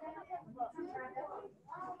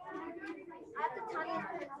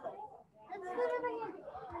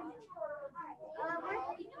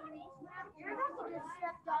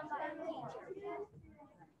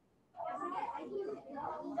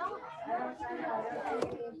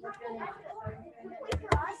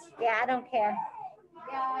 Yeah, I don't care.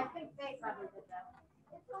 Yeah, I think they probably did that.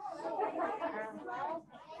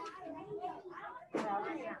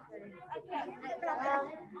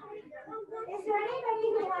 Is there anybody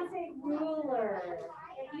who wants a ruler?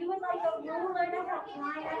 If you would like a ruler to help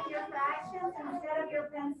line up your fractions instead of your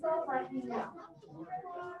pencil, let me know.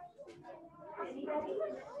 Anybody?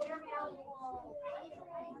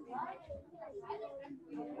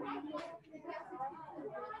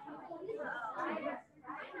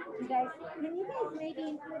 You guys, can you guys maybe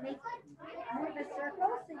move a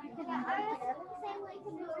circle so you can invite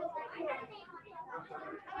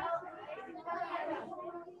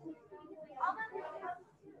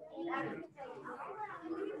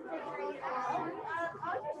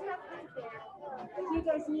Do you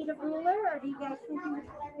guys need a ruler, or do you guys think you're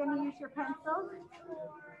going to use your pencil?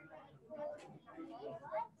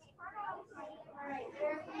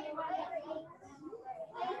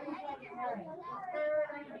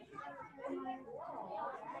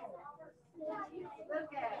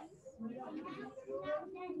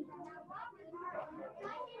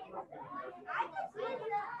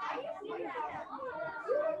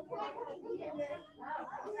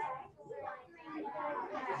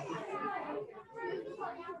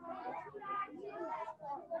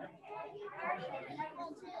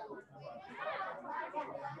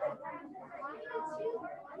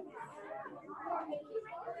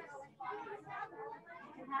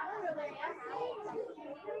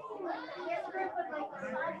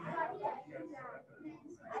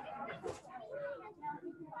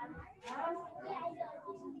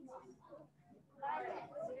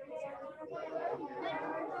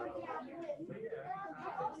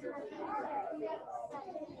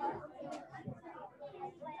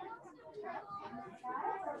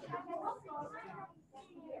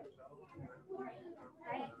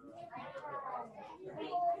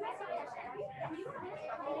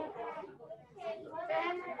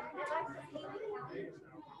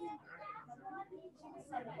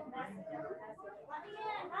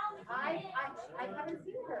 I haven't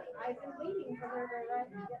seen her. I've been waiting for her to arrive.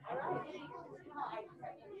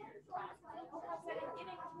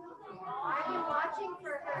 I've been watching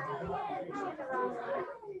for her. She's the wrong one.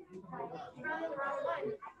 She's running the wrong one.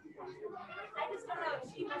 I just don't know.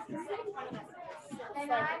 She must have sent 20 messages.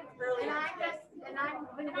 And I'm.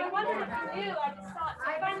 I wondered if you knew. I just thought. So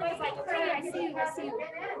I finally was like, okay, I see you. I see you.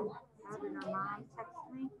 How did her mom text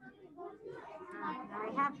me? I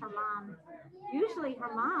have her mom. Usually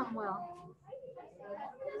her mom will.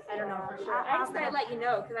 I don't know for sure. I just thought I'd let you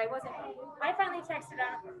know because I wasn't. I finally texted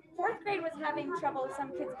her. Fourth grade was having trouble.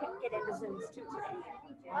 Some kids couldn't get into Zooms too today.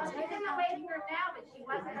 She's in the waiting room now, but she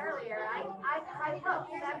wasn't earlier. I looked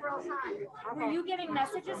several times. Were you getting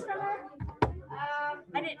messages from her?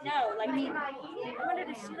 I didn't know. Like, I wondered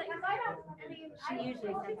if she like. She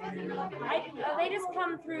usually sends me an email. They just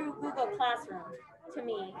come through Google Classroom to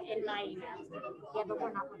me in my email. Yeah, but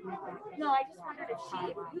we're not looking at that. No, I just wondered if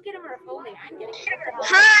you get them her phone. I'm getting.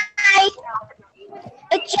 Hi.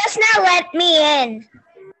 It just now let me in.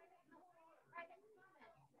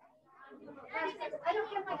 I don't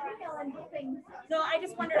get my email and things. No, I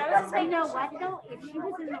just wondered. I was just I making know sure. what though, if she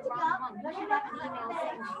was in the wrong one, you should have an email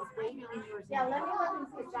saying she's waiting in yours. Yeah, let me look and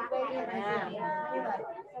see if she's waiting. Yeah.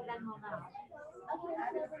 So then we'll know.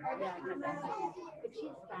 But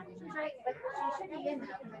she's got it. Right, but she should be in now.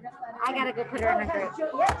 I gotta go put her in a group.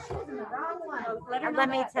 Yeah, she was in the wrong one. Let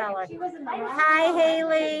me tell her. She was in the wrong Hi,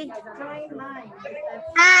 Haley. Join mine.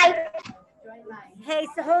 Hi. Join mine. Hey,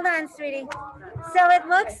 so hold on, sweetie. So it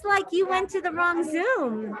looks like you went to the wrong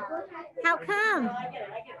Zoom. How come?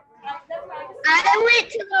 I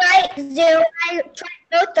went to the right Zoom. I tried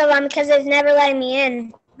both of them because it's never letting me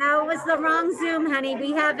in. No, it was the wrong Zoom, honey.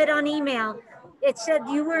 We have it on email. It said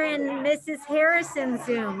you were in Mrs. Harrison's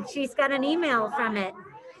Zoom. She's got an email from it.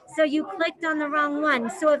 So you clicked on the wrong one.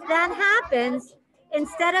 So if that happens,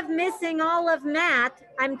 instead of missing all of math,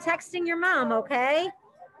 I'm texting your mom, okay?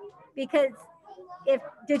 Because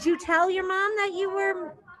did you tell your mom that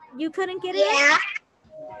you couldn't get in? Yeah.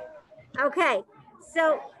 Okay.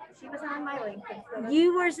 So She was on my link.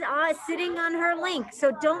 you were sitting on her link.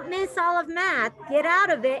 So don't miss all of math. Get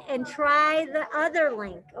out of it and try the other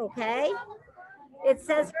link, okay? It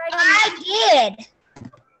says right on I did.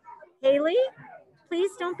 Haley,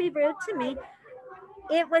 please don't be rude to me.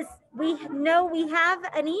 We have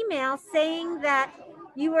an email saying that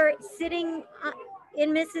you were sitting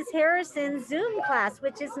in Mrs. Harrison's Zoom class,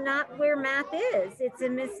 which is not where math is. It's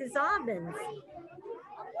in Mrs. Aubyn's.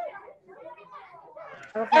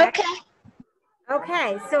 Okay.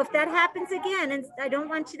 Okay, so if that happens again, and I don't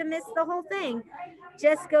want you to miss the whole thing,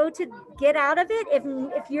 just go to get out of it.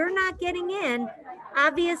 If you're not getting in,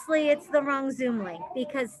 obviously it's the wrong Zoom link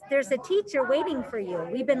because there's a teacher waiting for you.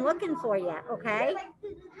 We've been looking for you, okay?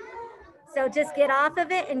 So just get off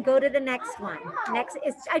of it and go to the next one.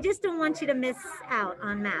 I just don't want you to miss out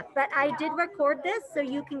on math, but I did record this so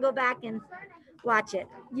you can go back and watch it.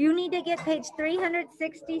 You need to get page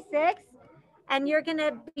 366 and you're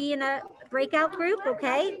gonna be in a breakout group,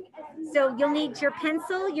 okay? So you'll need your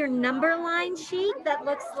pencil, your number line sheet that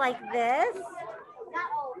looks like this.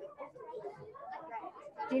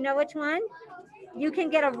 Do you know which one? You can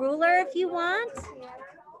get a ruler if you want.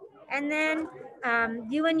 And then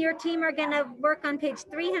you and your team are gonna work on page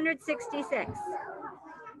 366.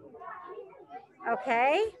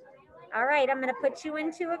 Okay? All right, I'm gonna put you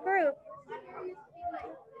into a group.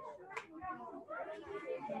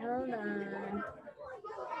 Hold on.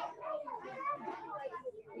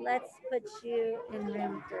 Let's put you in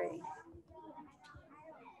room 3.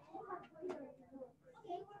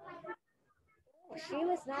 She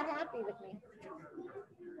was not happy with me.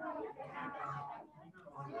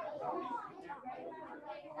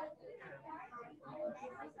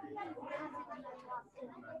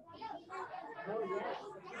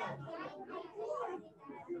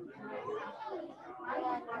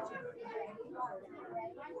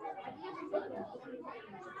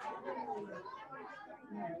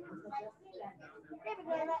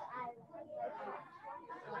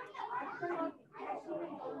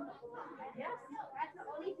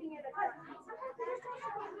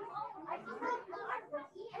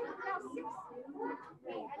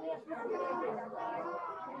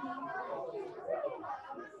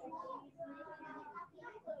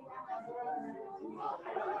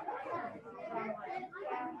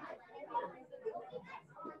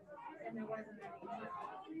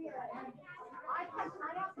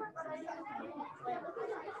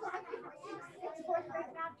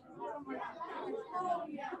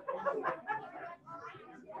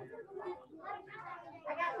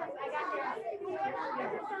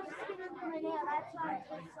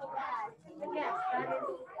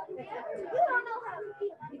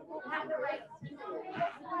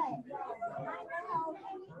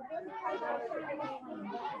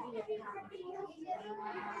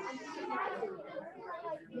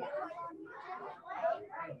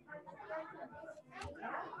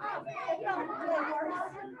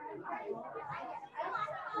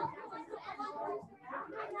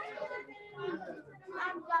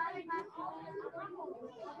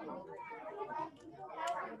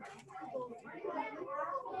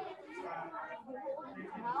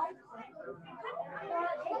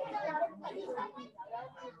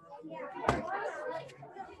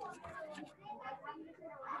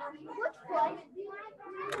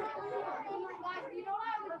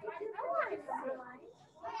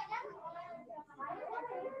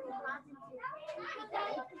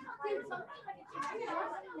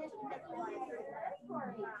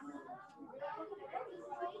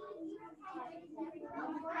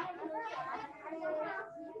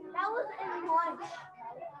 That was in lunch.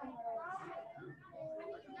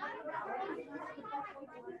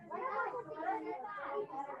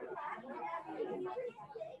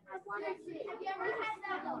 Have you ever had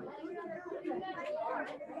that?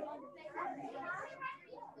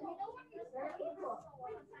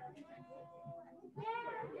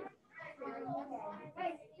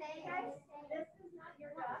 Hey guys, this is not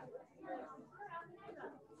your dog.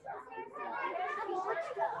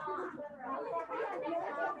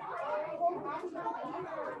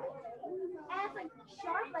 And it's like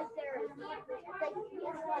sharp like there. It's like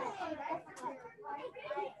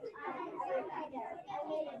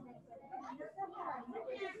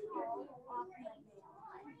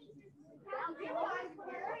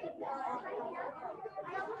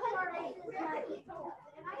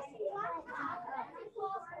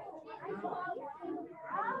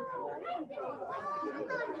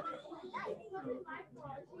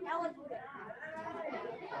that was good.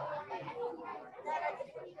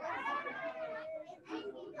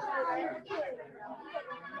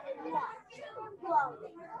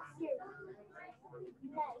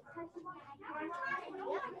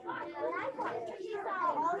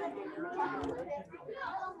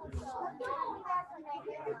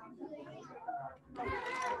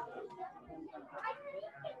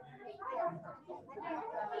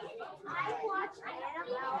 I watched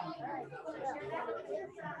Annabelle. I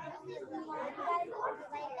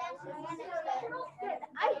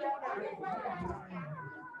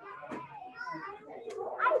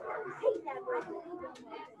hate that movie.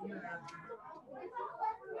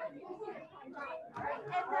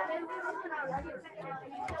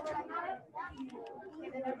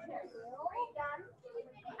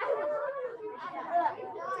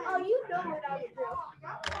 Oh, you know what I would do.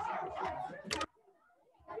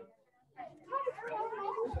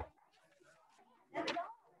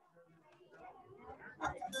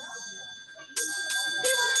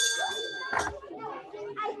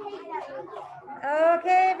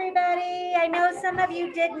 Okay, everybody. I know some of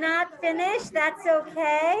you did not finish. That's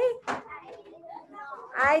okay.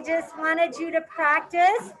 I just wanted you to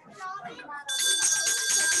practice.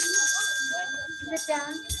 Sit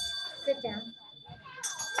down. Sit down.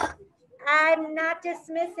 I'm not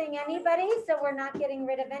dismissing anybody, so we're not getting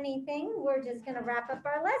rid of anything. We're just going to wrap up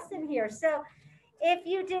our lesson here. So if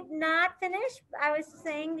you did not finish, I was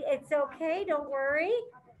saying it's okay. Don't worry.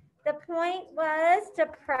 The point was to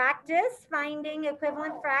practice finding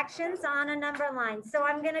equivalent fractions on a number line. So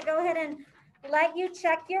I'm going to go ahead and let you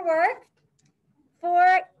check your work.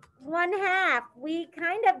 For 1/2, we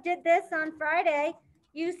kind of did this on Friday.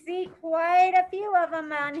 You see quite a few of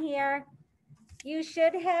them on here. You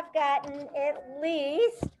should have gotten at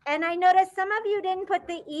least, and I noticed some of you didn't put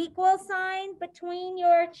the equal sign between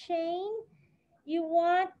your chain. You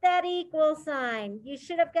want that equal sign. You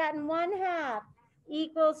should have gotten 1/2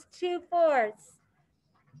 equals 2/4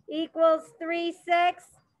 equals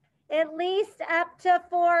 3/6, at least up to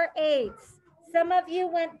 4/8. Some of you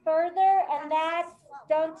went further, and that's,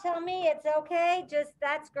 don't tell me, it's okay, just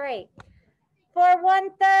that's great. For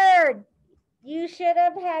 1/3, you should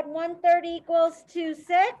have had 1/3 equals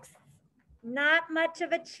 2/6. Not much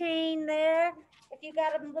of a chain there. If you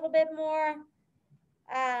got a little bit more,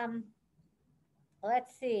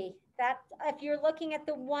 let's see, that if you're looking at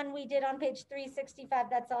the one we did on page 365,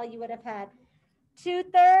 that's all you would have had.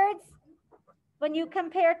 2/3, when you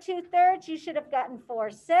compare 2/3, you should have gotten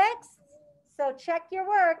 4/6. So check your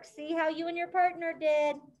work, see how you and your partner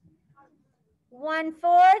did.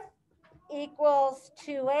 1/4 equals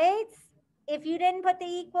 2/8. If you didn't put the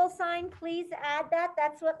equal sign, please add that.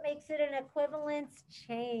 That's what makes it an equivalence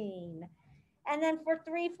chain. And then for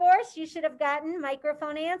 3/4, you should have gotten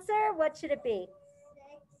microphone answer. What should it be?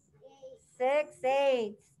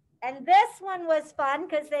 6/8. And this one was fun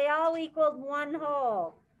because they all equaled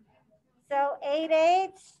 1/2. So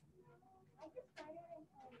 8/8.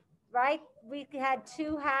 right? We had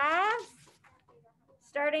 2 halves.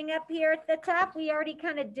 Starting up here at the top, we already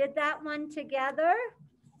kind of did that one together.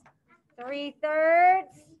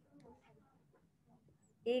 3/3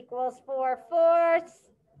 equals 4/4,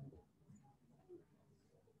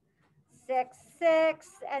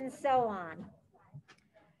 6/6, and so on.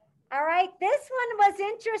 All right, this one was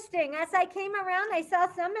interesting. As I came around, I saw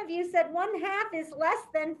some of you said 1/2 is less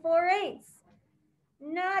than 4/8.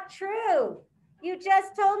 Not true. You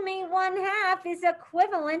just told me 1/2 is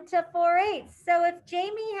equivalent to 4/8. So if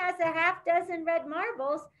Jamie has a 1/2 dozen red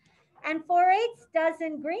marbles and 4/8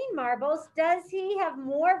 dozen green marbles, does he have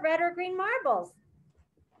more red or green marbles?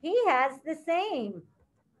 He has the same.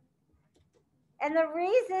 And the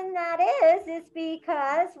reason that is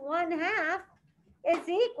because 1/2 is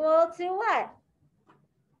equal to what?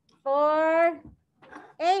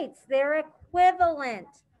 4/8. They're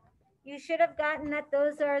equivalent. You should have gotten that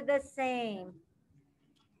those are the same.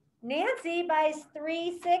 Nancy buys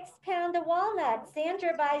 3 6-pound of walnuts.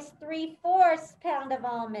 Sandra buys 3/4 pound of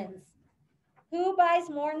almonds. Who buys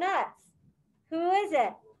more nuts? Who is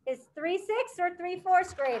it? Is 3 6 or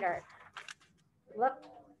 3/4 greater? Look,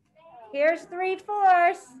 here's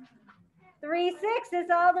 3/4. 3 6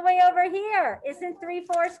 is all the way over here. Isn't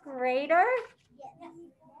 3/4 greater?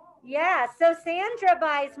 Yeah, so Sandra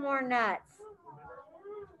buys more nuts.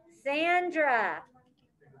 Sandra.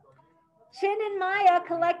 Chin and Maya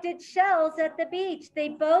collected shells at the beach. They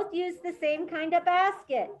both used the same kind of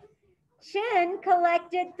basket. Chin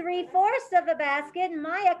collected 3/4 of a basket.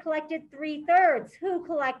 Maya collected 3/3. Who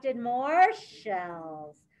collected more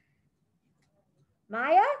shells?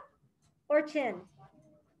 Maya or Chin?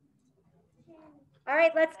 All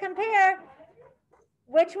right, let's compare.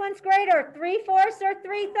 Which one's greater, 3/4 or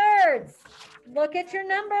 3/3? Look at your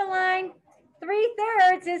number line.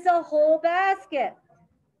 3/3 is a whole basket.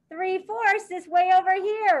 3/4 is way over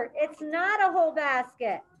here. It's not a whole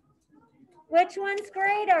basket. Which one's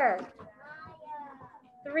greater?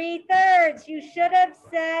 3/3. You should have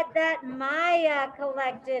said that Maya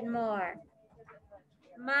collected more.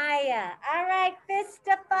 Maya. All right, fist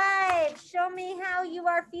to 5. Show me how you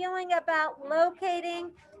are feeling about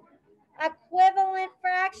locating equivalent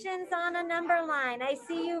fractions on a number line. I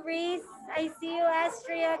see you, Reese. I see you,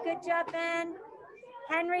 Astria. Good job, Ben.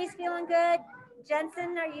 Henry's feeling good.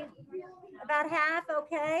 Jensen, are you about half?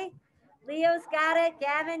 Okay. Leo's got it.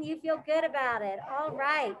 Gavin, you feel good about it. All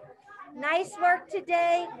right. Nice work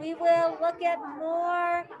today. We will look at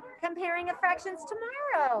more comparing of fractions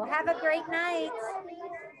tomorrow. Have a great night.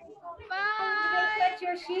 Bye. You can put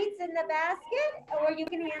your sheets in the basket, or you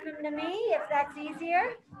can hand them to me if that's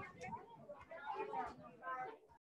easier.